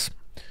like this,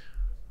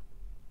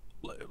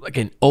 like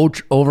an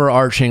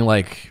overarching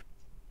like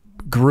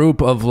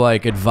group of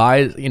like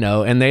advise,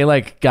 and they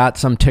like got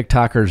some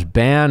TikTokers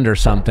banned or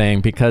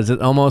something, because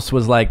it almost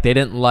was like they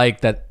didn't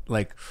like that,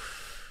 like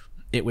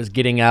it was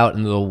getting out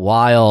in the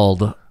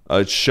wild.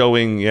 It's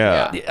showing,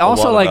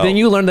 Also, like then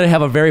you learn that they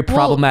have a very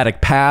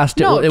problematic past.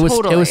 No, it was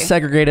totally. it was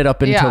segregated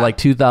up until like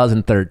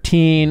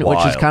 2013,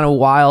 which is kind of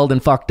wild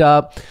and fucked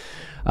up.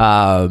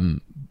 It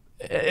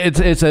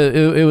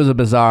was a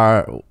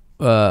bizarre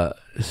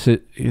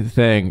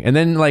thing. And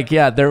then like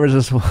there was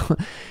this,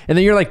 and then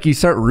you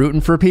start rooting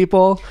for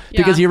people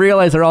because you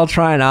realize they're all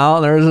trying out.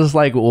 And there was this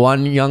like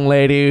one young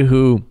lady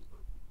who,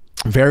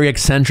 very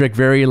eccentric,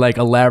 very like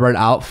elaborate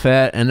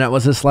outfit, and that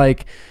was just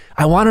like,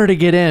 I want her to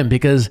get in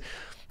because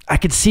I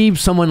could see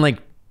someone like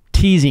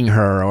teasing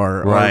her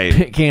or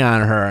picking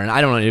on her, and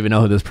I don't even know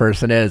who this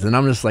person is, and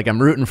I'm just like,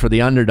 I'm rooting for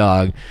the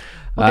underdog.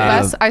 Well, the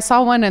best, I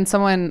saw one, and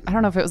someone, I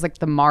don't know if it was like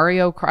the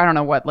Mario, I don't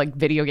know what like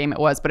video game it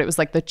was, but it was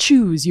like the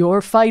choose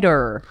your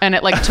fighter, and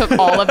it like took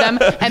all of them,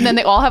 and then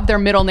they all have their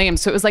middle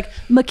names, so it was like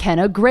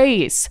McKenna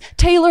Grace,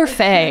 Taylor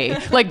Faye,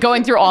 like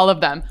going through all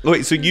of them.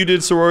 Wait, so you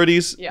did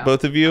sororities,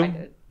 both of you? I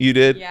did. You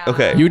did? Yeah.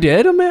 Okay. You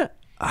did, Amit?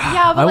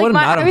 Yeah, but like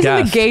I was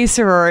in the gay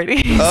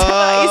sorority.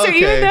 So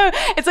even though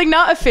it's like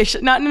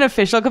not in an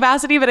official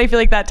capacity, but I feel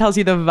like that tells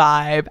you the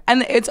vibe.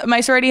 And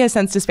my sorority has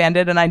since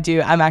disbanded, and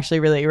I'm actually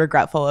really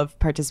regretful of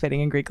participating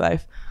in Greek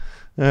life.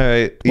 All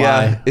right.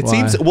 Yeah. It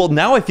seems, well,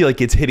 now I feel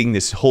like it's hitting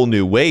this whole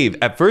new wave.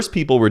 At first,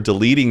 people were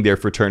deleting their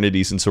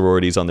fraternities and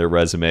sororities on their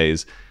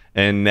resumes.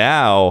 And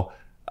now,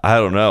 I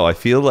don't know. I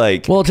feel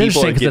like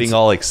people are getting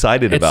all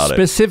excited about it.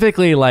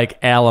 Specifically like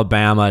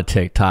Alabama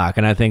TikTok.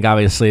 And I think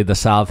obviously the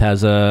South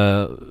has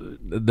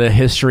the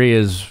history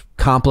is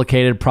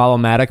complicated,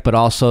 problematic, but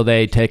also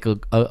they take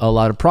a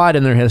lot of pride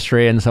in their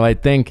history. And so I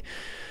think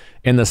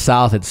in the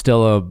South, it's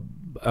still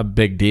a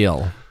big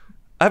deal.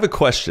 I have a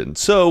question.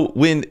 So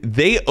when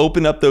they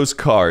open up those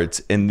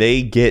cards and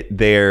they get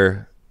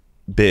their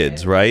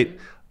bids, right?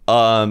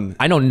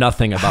 I know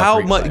nothing about how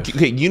Greek much. life.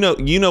 Okay, you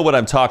know what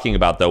I'm talking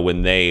about though.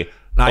 When they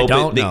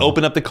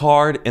open up the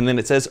card and then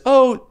it says,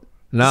 "Oh,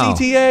 no."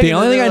 CTA." The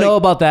only thing I know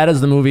about that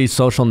is the movie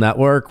Social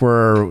Network,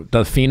 where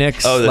the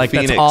Phoenix. Oh,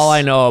 That's all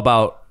I know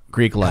about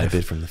Greek life.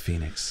 Bid from the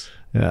Phoenix.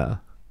 Yeah.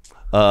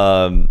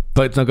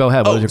 But no, go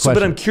ahead. What was your question?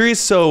 But I'm curious.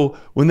 So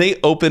when they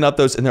open up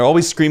those and they're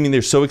always screaming,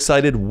 they're so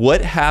excited.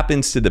 What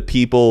happens to the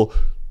people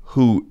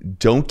who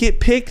don't get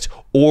picked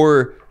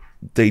or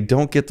they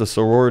don't get the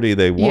sorority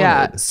they wanted?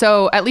 Yeah.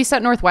 So at least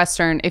at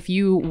Northwestern, if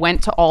you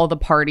went to all the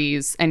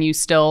parties and you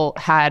still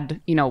had,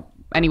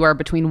 anywhere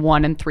between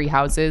 1 and 3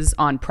 houses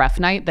on pref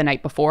night the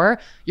night before,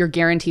 you're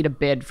guaranteed a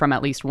bid from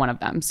at least one of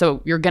them.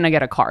 So you're going to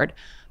get a card,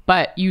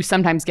 but you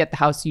sometimes get the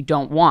house you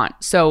don't want.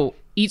 So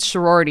each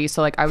sorority,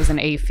 so like I was in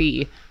A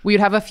Phi, we would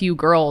have a few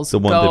girls the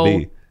one go, to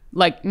be.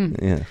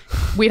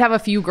 We'd have a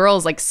few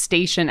girls like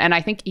station, and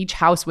I think each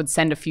house would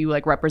send a few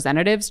like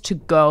representatives to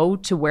go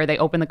to where they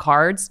open the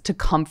cards to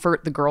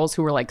comfort the girls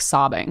who were like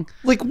sobbing.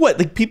 Like what?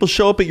 Like people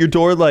show up at your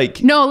door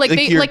like no, like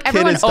they your like kid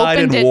everyone has died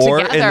opened in it war,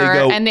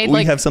 together, and they go, we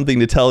like have something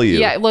to tell you.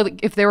 Yeah, well,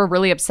 if they were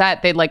really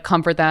upset, they'd like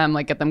comfort them,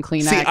 like get them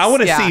Kleenex. See, I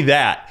want to see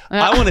that.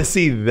 I want to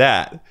see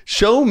that.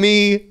 Show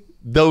me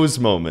those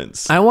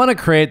moments. I want to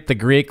create the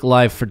Greek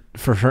life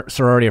for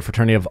sorority or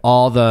fraternity of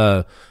all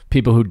the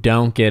people who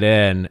don't get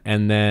in,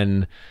 and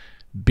then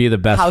be the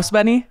best. House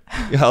Bunny.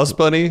 House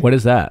Bunny. What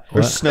is that?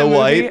 Or Snow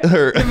White?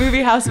 Or The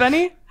movie House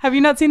Bunny. Have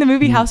you not seen the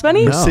movie House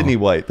Bunny? No. Sydney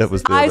White. That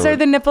was the Eyes other are one.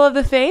 the nipple of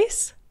the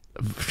face.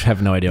 I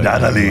have no idea.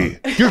 What Natalie.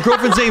 Your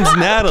girlfriend's name's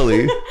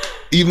Natalie.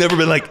 You've never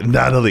been like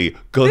Natalie.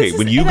 Go This hey, is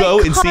when you an go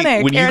and see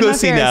iconic when you Aaron go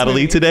see Faris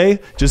Natalie movie. today,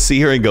 just see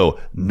her and go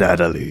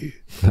Natalie.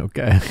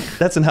 Okay.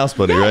 That's in House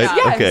Bunny, right?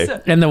 Yes.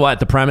 Okay. And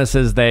the premise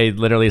is they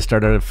literally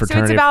started a So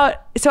fraternity.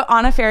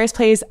 Anna Faris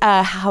plays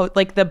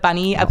the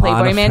bunny, a Playboy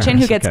Anna Mansion,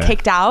 Faris, who gets okay.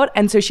 kicked out,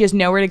 and so she has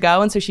nowhere to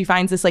go, and so she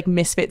finds this like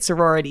misfit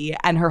sorority,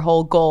 and her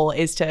whole goal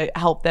is to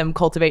help them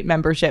cultivate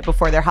membership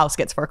before their house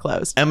gets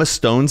foreclosed. Emma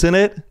Stone's in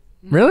it.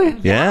 Really?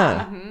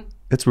 Yeah.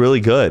 It's really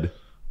good.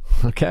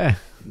 Okay.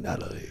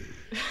 Natalie.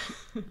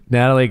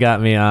 Natalie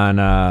got me on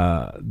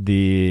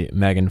the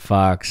Megan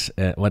Fox.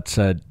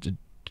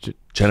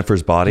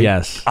 Jennifer's Body.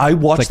 Yes. I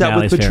watched It's like that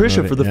Natalie's with favorite Patricia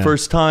movie, for the yeah.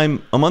 first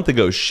time a month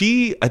ago.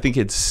 I think,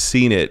 had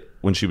seen it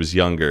when she was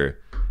younger.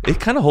 It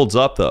kind of holds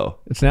up, though.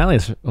 It's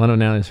one of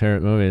Natalie's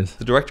favorite movies.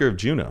 The director of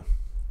Juno.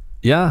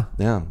 Yeah.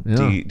 Yeah.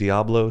 Yeah.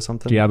 Diablo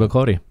something. Diablo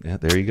Cody. Yeah,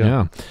 there you go.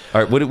 Yeah.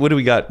 All right, what do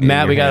we got? in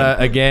Matt, your we hand?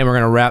 got a game we're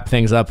going to wrap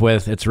things up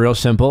with. It's real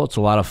simple. It's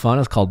a lot of fun.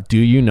 It's called Do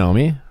You Know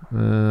Me?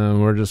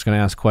 We're just going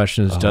to ask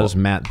questions. Does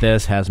Matt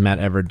this? Has Matt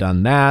ever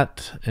done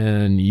that?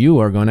 And you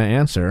are going to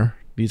answer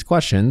these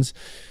questions.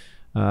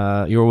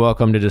 You're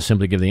welcome to just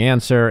simply give the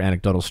answer.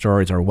 Anecdotal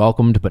stories are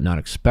welcomed but not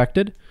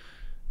expected.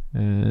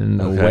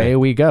 And away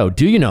we go.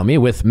 Do you know me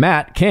with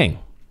Matt King?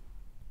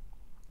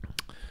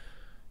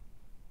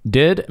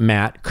 Did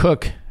Matt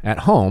cook at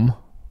home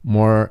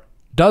more?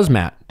 Did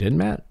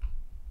Matt?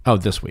 Oh,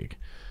 this week.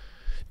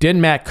 Did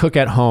Matt cook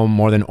at home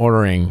more than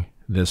ordering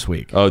this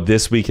week? Oh,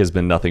 this week has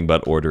been nothing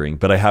but ordering,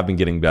 but I have been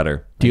getting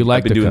better. Do you like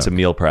I've been to doing cook? some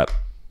meal prep.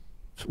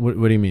 What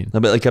do you mean?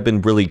 I've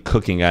been really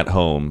cooking at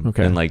home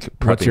and like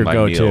What's prepping your my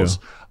go-to? meals.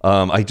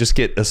 I just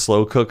get a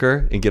slow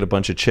cooker and get a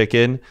bunch of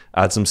chicken,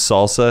 add some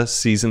salsa,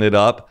 season it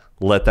up,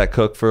 let that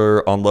cook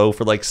on low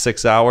for like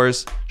 6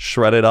 hours,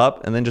 shred it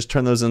up, and then just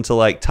turn those into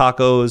like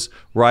tacos,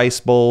 rice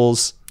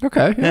bowls.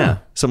 Okay. Yeah.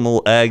 Some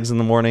little eggs in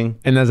the morning.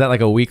 And is that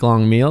like a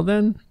week-long meal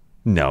then?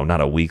 No,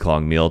 not a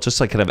week-long meal, just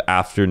like kind of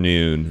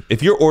afternoon.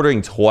 If you're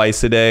ordering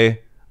twice a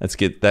day,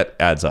 that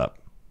adds up.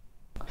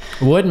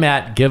 Would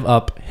Matt give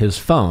up his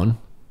phone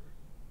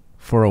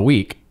for a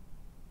week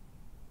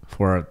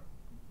for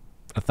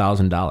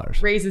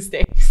 $1,000? Raise the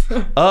stakes.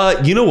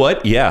 You know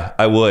what? Yeah,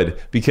 I would,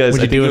 because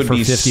Would I you think do it it would for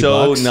be 50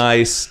 so bucks?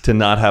 nice to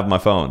not have my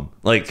phone.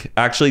 Like,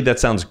 actually,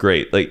 that sounds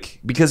great. Like,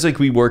 because like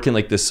we work in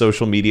like this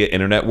social media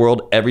internet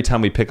world, every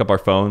time we pick up our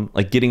phone,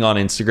 like getting on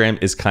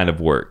Instagram is kind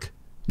of work.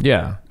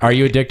 Yeah. Are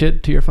you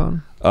addicted to your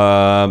phone?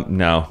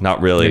 No,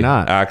 not really. You're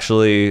not.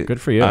 Actually,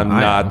 Good for you. I'm I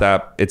not am.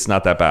 that. It's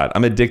not that bad.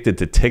 I'm addicted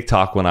to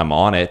TikTok when I'm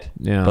on it.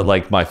 Yeah. But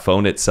like my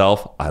phone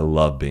itself, I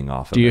love being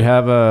off of Do you it.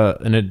 have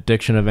an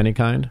addiction of any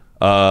kind?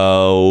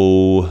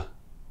 Oh,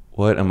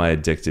 what am I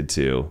addicted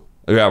to?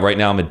 Yeah, right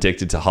now I'm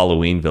addicted to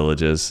Halloween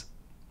villages.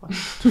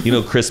 You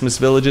know Christmas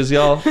villages,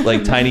 y'all?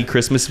 Like tiny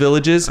Christmas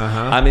villages?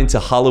 I'm into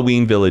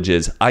Halloween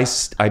villages. I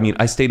mean,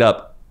 I stayed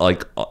up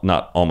like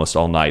not almost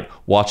all night,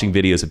 watching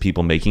videos of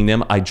people making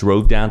them. I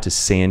drove down to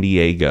San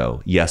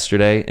Diego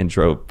yesterday and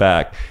drove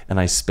back, and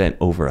I spent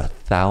over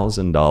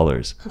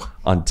 $1,000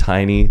 on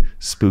tiny,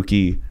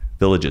 spooky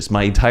villages.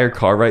 My entire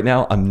car right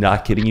now, I'm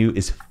not kidding you,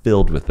 is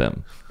filled with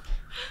them.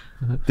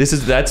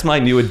 That's my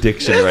new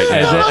addiction right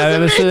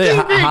now.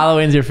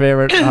 Halloween's your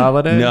favorite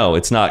holiday? No,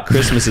 it's not.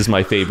 Christmas is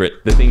my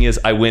favorite. The thing is,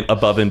 I went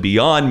above and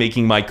beyond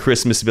making my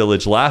Christmas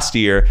village last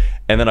year,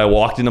 and then I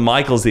walked into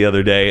Michael's the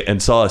other day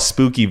and saw a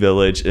spooky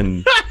village,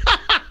 and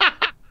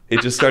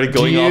it just started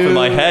going off in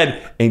my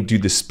head. And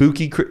dude, the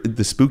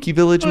spooky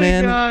village,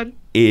 man, God.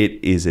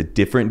 It is a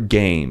different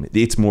game.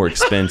 It's more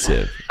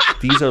expensive.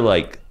 These are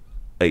like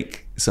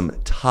some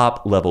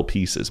top level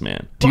pieces,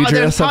 man. Do you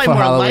dress up for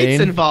Halloween?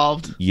 Lights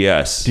involved.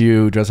 Yes. Do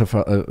you dress up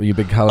for you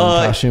big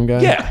Halloween costume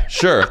guy? Yeah,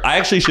 sure. I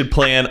actually should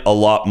plan a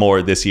lot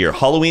more this year.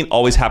 Halloween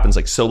always happens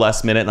like so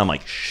last minute, and I'm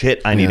like,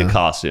 shit, I need a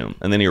costume.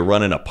 And then you're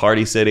running a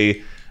party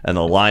city, and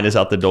the line is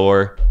out the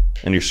door,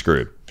 and you're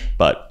screwed.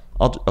 But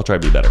I'll try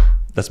to be better.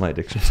 That's my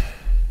addiction.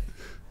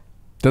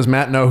 Does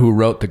Matt know who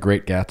wrote The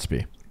Great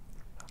Gatsby?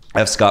 I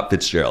have Scott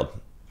Fitzgerald.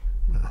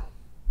 No,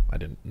 I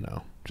didn't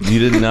know. You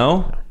didn't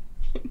know?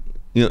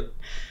 You know,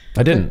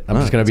 I didn't. I'm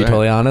just going to be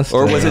totally honest.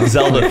 Or was it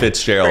Zelda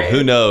Fitzgerald?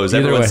 Who knows?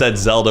 Either Everyone way. said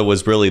Zelda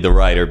was really the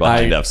writer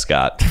behind F.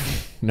 Scott.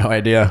 No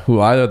idea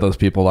who either of those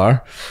people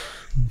are.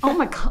 Oh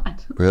my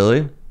God.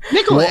 Really?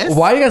 Nicholas.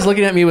 Why are you guys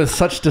looking at me with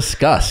such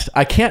disgust?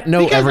 I can't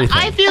know because everything.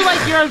 I feel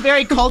like you're a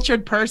very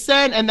cultured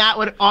person, and that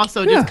would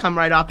also just come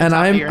right off the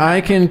top of your head.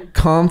 I can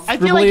comfortably I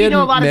feel like you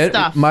know a lot of admit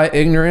stuff. my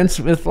ignorance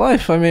with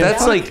life. I mean,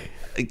 That's like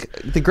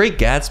The Great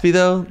Gatsby,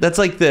 though. That's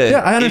like the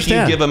I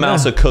understand. if you give a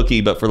mouse a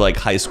cookie, but for like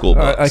high school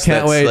books. I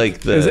can't That's wait.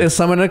 Like Is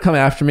someone gonna come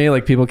after me?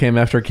 Like people came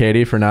after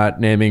Katie for not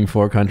naming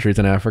 4 countries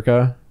in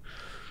Africa.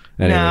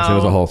 Anyways, it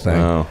was a whole thing.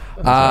 Oh,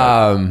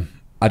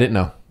 I didn't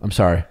know. I'm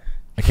sorry.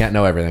 I can't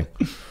know everything.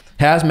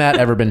 Has Matt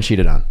ever been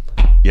cheated on?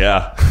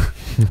 yeah.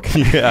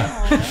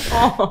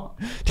 Yeah.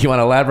 Do you want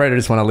to elaborate or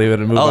just want to leave it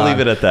and move on? I'll leave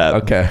it at that.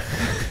 Okay.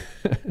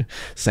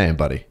 Same,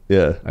 buddy.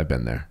 Yeah. I've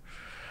been there.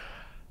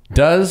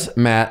 Does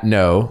Matt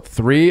know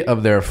 3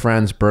 of their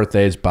friends'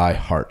 birthdays by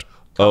heart?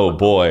 Oh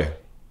boy.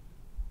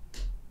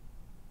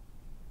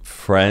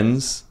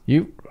 Friends?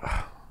 You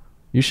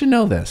should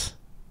know this.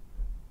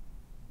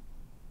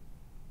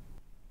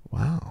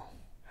 Wow.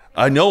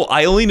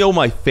 I only know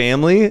my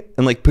family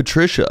and like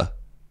Patricia.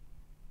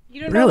 You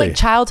don't know like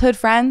childhood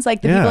friends,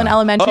 like the people in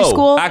elementary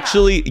school?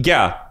 Actually,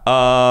 yeah.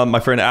 My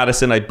friend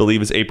Addison, I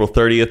believe, is April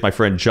 30th. My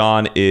friend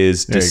John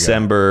is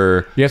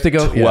December You have to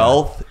go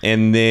 12th.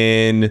 And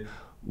then,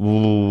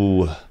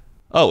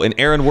 and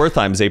Aaron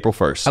Wertheim is April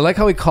 1st. I like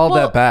how we called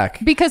that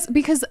back.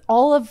 Because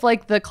all of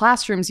like the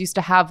classrooms used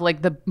to have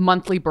like the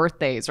monthly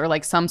birthdays or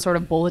like some sort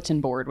of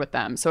bulletin board with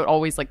them. So it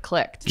always like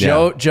clicked.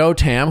 Joe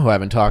Tam, who I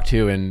haven't talked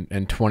to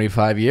in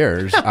 25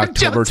 years,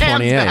 October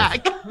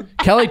 28th.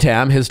 Kelly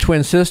Tam, his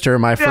twin sister,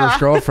 my first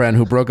girlfriend,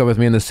 who broke up with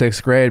me in the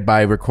 6th grade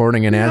by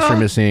recording an answering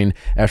machine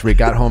after we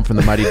got home from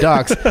the Mighty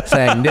Ducks,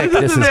 saying, "Nick,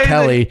 this is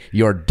Kelly,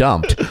 you're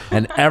dumped."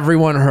 And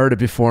everyone heard it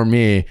before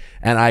me,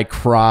 and I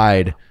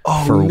cried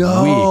for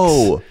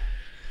weeks.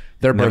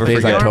 Their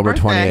birthday's forget. October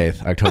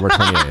 28th. October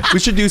 28th. We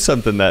should do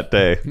something that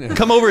day.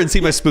 Come over and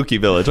see my spooky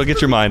village. I'll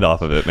get your mind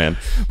off of it, man.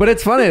 But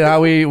it's funny how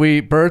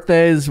we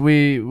birthdays,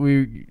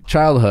 we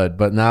childhood,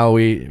 but now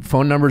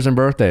phone numbers and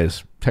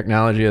birthdays.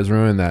 Technology has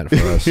ruined that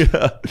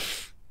for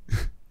us.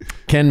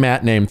 Can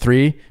Matt name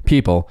 3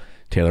 people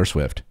Taylor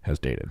Swift has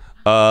dated?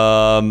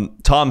 Tom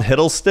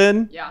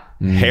Hiddleston. Yeah.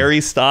 Harry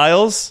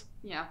Styles.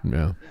 Yeah.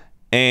 Yeah.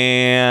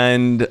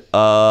 And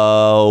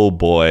oh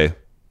boy,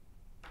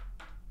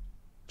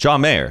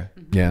 John Mayer.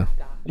 Yeah.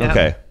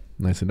 Okay,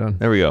 Nicely done.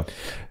 there we go.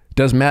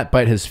 Does Matt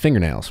bite his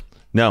fingernails?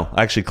 No,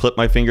 I actually clipped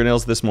my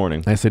fingernails this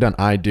morning. Nicely done.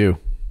 I do.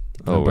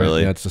 Oh,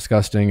 really? Yeah, it's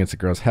disgusting. It's a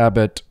gross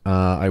habit.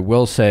 I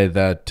will say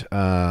that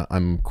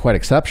I'm quite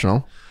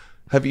exceptional.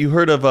 Have you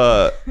heard of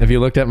If you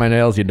looked at my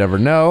nails, you'd never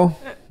know.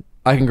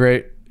 I can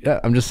grate. Yeah,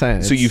 I'm just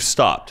saying. So you've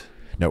stopped?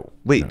 No.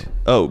 Wait. No.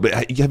 Oh,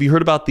 but have you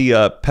heard about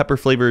the pepper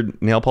flavored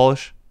nail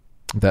polish?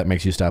 That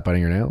makes you stop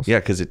biting your nails? Yeah,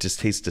 because it just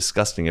tastes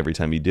disgusting every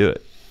time you do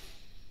it.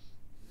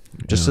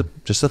 Just a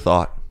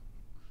thought.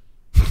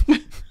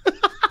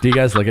 Do you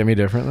guys look at me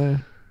differently?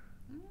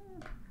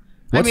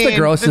 What's the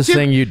grossest this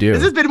thing you do?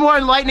 This has been more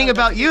enlightening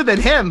about you than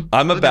him.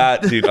 I'm a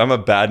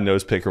bad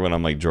nose picker when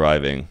I'm like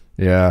driving.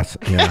 Yeah.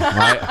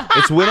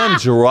 It's when I'm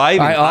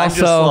driving. I'm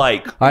just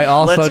like, I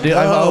also let's do. go.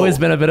 I've always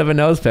been a bit of a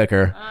nose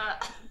picker.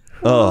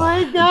 Oh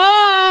my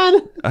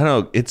God. I don't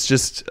know. It's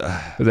just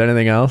Is there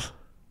anything else?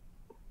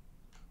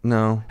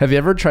 no. Have you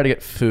ever tried to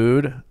get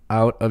food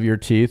out of your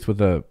teeth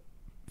with a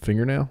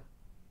fingernail?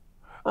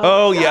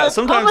 Oh yeah.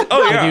 Sometimes.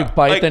 Oh yeah. You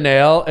bite the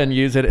nail and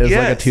use it as like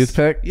a Yes.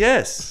 toothpick?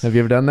 Yes. Have you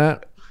ever done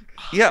that?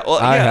 Yeah. Well,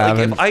 I yeah.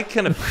 haven't. Like if I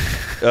kind of.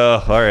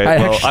 All right.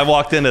 Well, I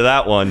walked into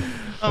that one,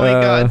 Oh my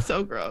God,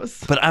 so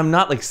gross. but I'm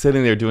not like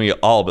sitting there doing it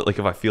all. But like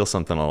if I feel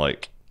something, I'll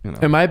like you know.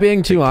 Am I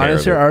being too Take care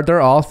honest of here? it. Are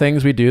there all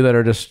things we do that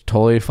are just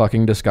totally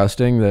fucking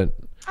disgusting that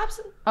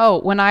Absolutely.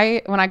 Oh, when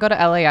I go to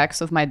LAX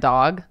with my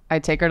dog, I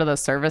take her to the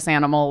service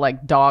animal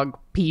like dog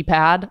pee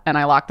pad, and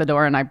I lock the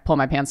door and I pull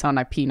my pants down and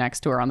I pee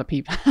next to her on the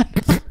pee pad.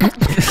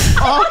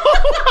 Oh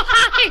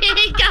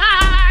my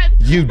God.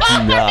 You do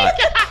not.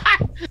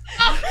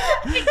 Oh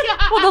my God.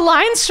 Well, the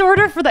line's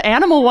shorter for the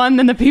animal one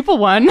than the people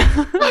one. Oh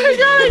my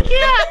God, I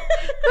can't.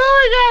 Oh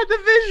my God,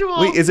 the visual.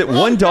 Wait, is it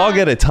one dog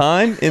at a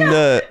time in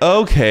the...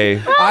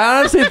 Okay. I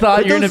honestly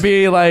thought you were going to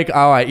be like,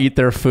 oh, I eat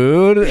their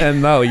food.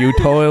 And no, you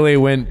totally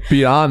went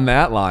beyond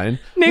that line.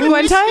 Nick,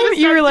 one time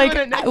you were like,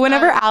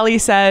 whenever Allie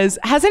says,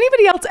 has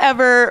anybody else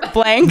ever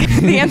blank?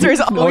 The answer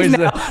is always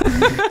no.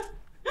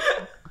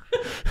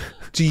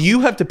 Do you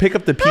have to pick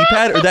up the pee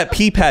pad, or that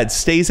pee pad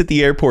stays at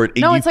the airport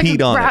and No, you it's like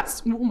peed a on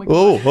grass. it? Oh my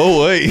God.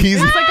 Oh, wait.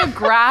 It's like a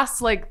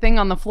grass like thing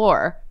on the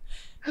floor.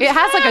 It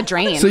has like a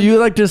drain. So you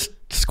like just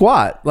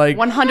squat like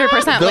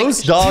 100%.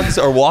 Those dogs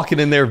are walking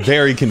in there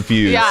very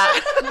confused. Yeah.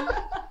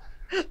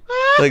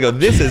 They go,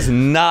 this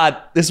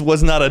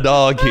was not a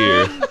dog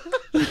here.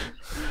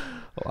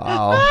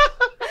 Wow.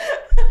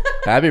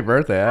 Happy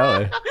birthday,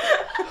 Allie.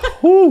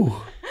 Whew.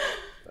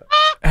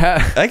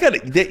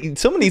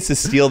 Someone needs to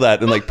steal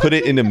that and like put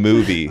it in a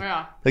movie.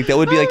 Yeah. Like that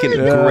would be like a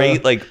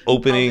great like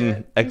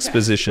opening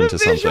exposition to the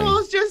something. visual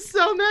is just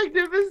so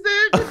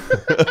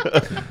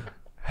magnificent.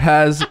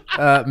 Has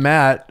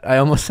Matt, I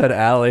almost said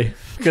Allie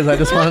because I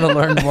just wanted to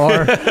learn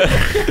more.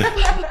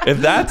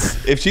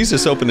 If she's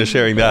just open to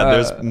sharing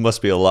that, there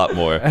must be a lot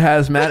more.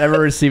 Has Matt ever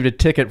received a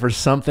ticket for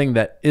something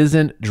that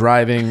isn't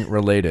driving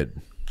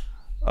related?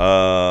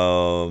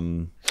 Oh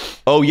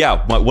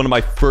yeah, one of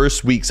my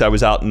first weeks I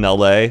was out in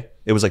LA.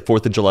 It was like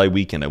 4th of July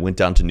weekend. I went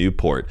down to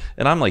Newport,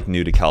 and I'm like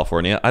new to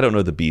California. I don't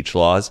know the beach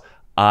laws.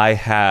 I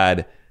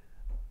had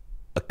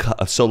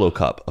a solo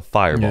cup, a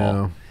Fireball.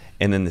 Yeah.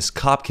 And then this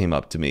cop came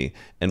up to me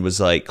and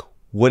was like,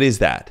 what is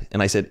that?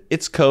 And I said,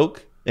 it's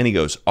Coke. And he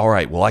goes, all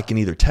right, well, I can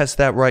either test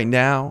that right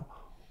now,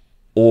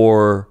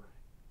 and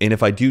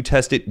if I do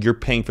test it, you're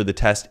paying for the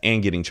test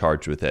and getting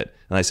charged with it.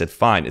 And I said,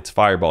 fine, it's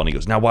Fireball. And he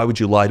goes, now why would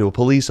you lie to a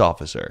police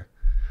officer?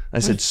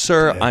 And I said,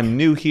 sir, I'm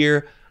new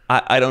here.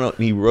 I don't know.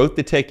 And he wrote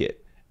the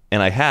ticket,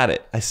 and I had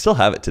it. I still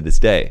have it to this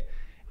day.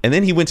 And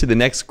then he went to the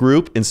next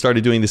group and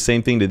started doing the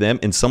same thing to them,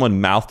 and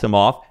someone mouthed him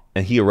off,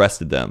 and he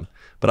arrested them.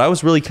 But I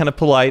was really kind of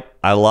polite.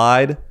 I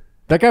lied.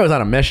 That guy was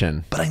on a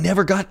mission. But I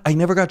never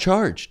got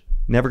charged.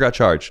 Never got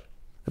charged.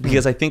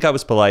 Because I think I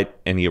was polite,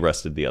 and he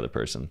arrested the other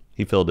person.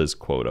 He filled his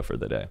quota for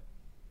the day.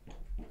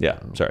 Yeah,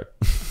 sorry.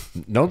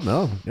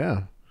 No,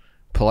 yeah.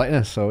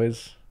 Politeness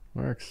always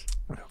works.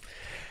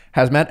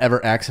 Has Matt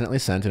ever accidentally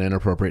sent an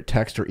inappropriate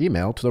text or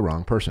email to the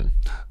wrong person?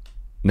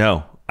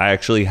 No, I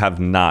actually have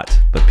not.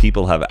 But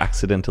people have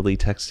accidentally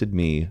texted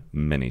me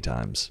many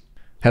times.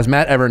 Has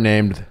Matt ever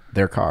named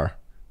their car?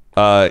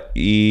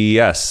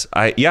 Yes.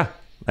 I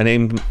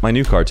named my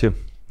new car too.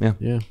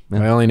 Yeah.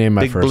 I only named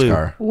my Big first Blue.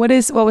 car. What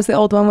was the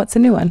old one? What's the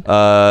new one?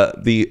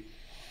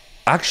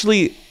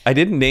 Actually, I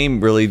didn't name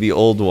really the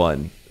old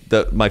one.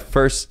 My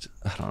first,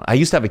 I don't know. I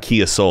used to have a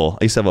Kia Soul.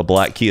 I used to have a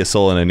black Kia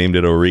Soul, and I named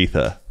it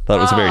Aretha. Thought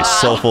it was a very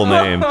soulful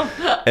name.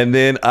 And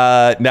then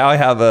now I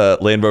have a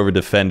Land Rover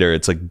Defender.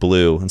 It's like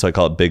blue, and so I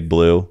call it Big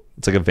Blue.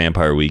 It's like a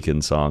Vampire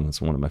Weekend song.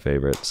 It's one of my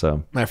favorites.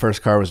 So My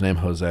first car was named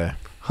Jose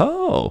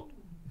oh,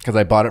 because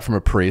I bought it from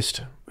a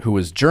priest who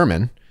was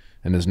German,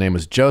 and his name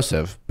was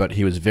Joseph, but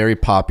he was very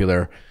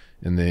popular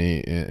in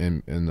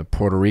the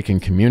Puerto Rican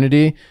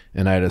community,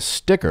 and I had a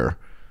sticker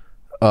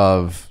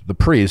of the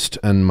priest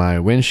in my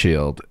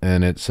windshield,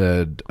 and it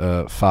said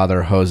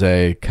Father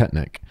Jose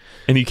Ketnick.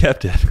 and you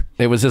kept it.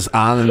 It was just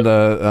on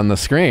the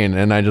screen,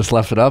 and I just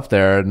left it up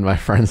there, and my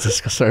friends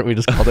we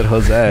just called it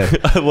Jose.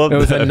 I love it. It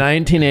was that. a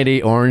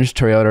 1980 orange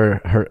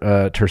Toyota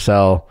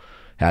Tercel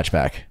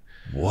hatchback.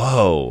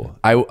 Whoa.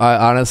 I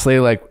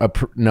honestly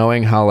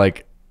knowing how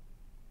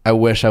I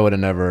wish I would have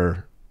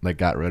never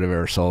got rid of it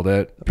or sold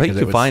it. I bet you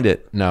could find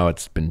it. No,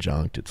 it's been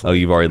junked. It's Oh,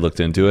 you've already looked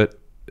into it?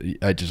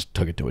 I just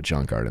took it to a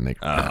junkyard and they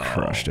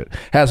crushed it.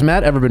 Has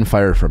Matt ever been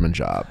fired from a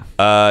job?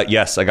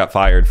 Yes, I got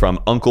fired from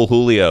Uncle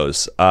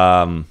Julio's.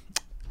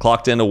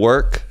 Clocked into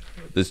work.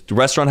 The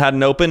restaurant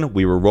hadn't opened.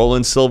 We were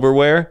rolling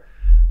silverware,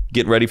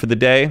 getting ready for the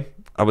day.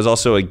 I was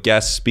also a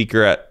guest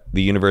speaker at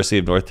the University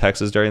of North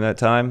Texas during that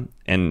time,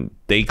 and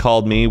they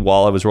called me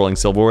while I was rolling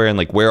silverware and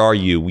where are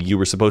you? You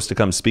were supposed to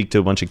come speak to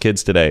a bunch of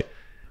kids today.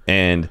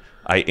 And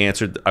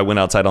I went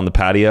outside on the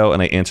patio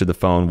and I answered the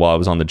phone while I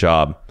was on the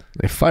job.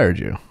 They fired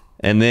you.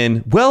 And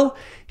then, well,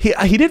 he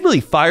didn't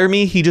really fire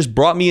me. He just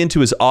brought me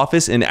into his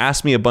office and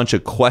asked me a bunch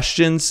of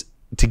questions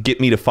to get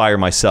me to fire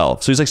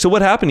myself. So he's like, so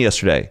what happened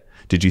yesterday?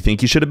 Did you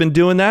think you should have been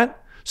doing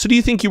that? So do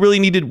you think you really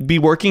need to be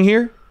working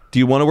here? Do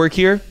you want to work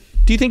here?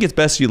 Do you think it's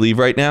best you leave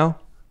right now?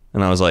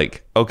 And I was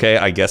like, okay,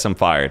 I guess I'm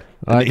fired.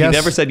 He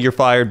never said you're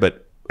fired,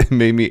 but it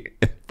made me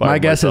fire My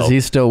guess myself. is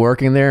he's still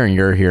working there and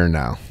you're here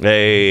now.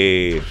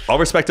 Hey, I'll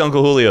respect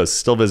Uncle Julio's.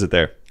 Still visit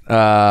there.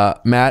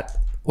 Matt,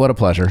 what a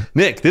pleasure.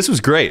 Nick, this was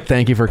great.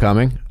 Thank you for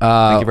coming.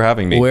 Thank you for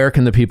having me. Where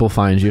can the people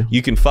find you?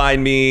 You can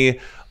find me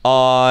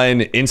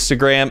on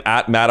Instagram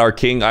at Matt R.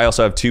 King. I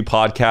also have 2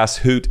 podcasts,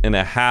 Hoot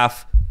A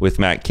Half. with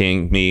Matt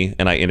King, me,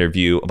 and I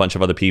interview a bunch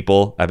of other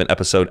people. I have an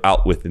episode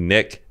out with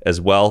Nick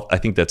as well. I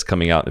think that's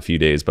coming out in a few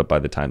days, but by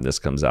the time this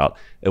comes out,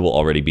 it will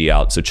already be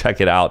out. So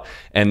check it out.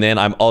 And then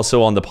I'm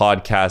also on the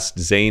podcast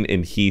Zane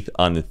and Heath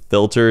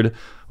Unfiltered,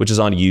 which is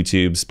on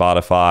YouTube,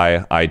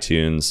 Spotify,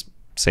 iTunes,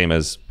 same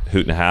as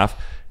Hoot A Half.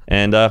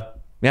 And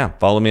yeah,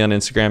 follow me on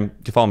Instagram.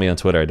 You can follow me on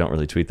Twitter. I don't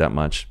really tweet that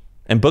much.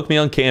 And book me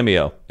on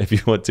Cameo if you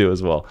want to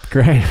as well.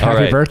 Great.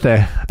 Happy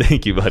birthday.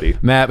 Thank you, buddy.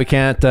 Matt, we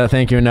can't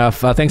thank you enough.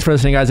 Thanks for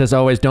listening, guys. As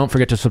always, don't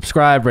forget to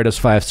subscribe, rate us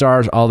 5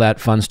 stars, all that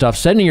fun stuff.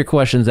 Send in your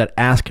questions at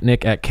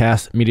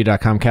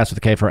asknick@castmedia.com. Cast with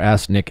a K for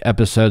Ask Nick,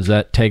 episodes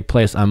that take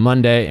place on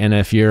Monday. And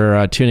if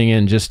you're tuning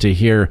in just to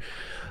hear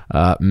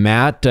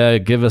Matt,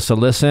 give us a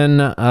listen.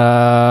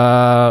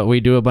 We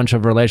do a bunch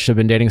of relationship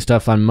and dating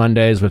stuff on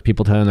Mondays with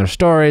people telling their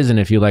stories. And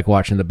if you like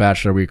watching The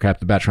Bachelor, we recap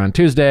The Bachelor on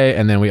Tuesday.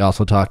 And then we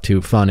also talk to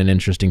fun and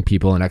interesting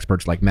people and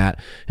experts like Matt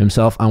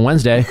himself on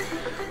Wednesday.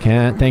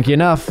 Can't thank you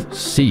enough.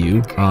 See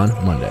you on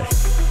Monday.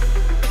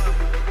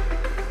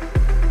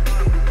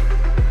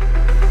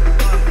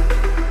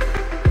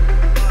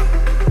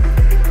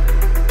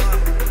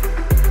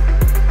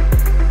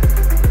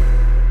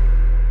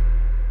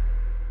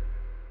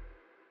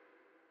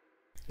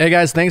 Hey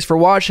guys, thanks for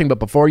watching, but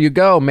before you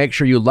go, make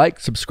sure you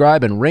like,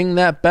 subscribe, and ring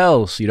that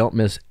bell so you don't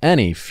miss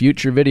any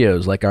future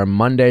videos like our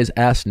Mondays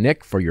Ask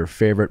Nick for your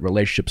favorite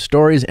relationship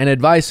stories and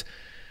advice,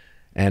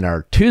 and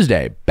our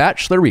Tuesday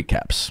Bachelor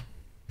recaps.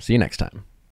 See you next time.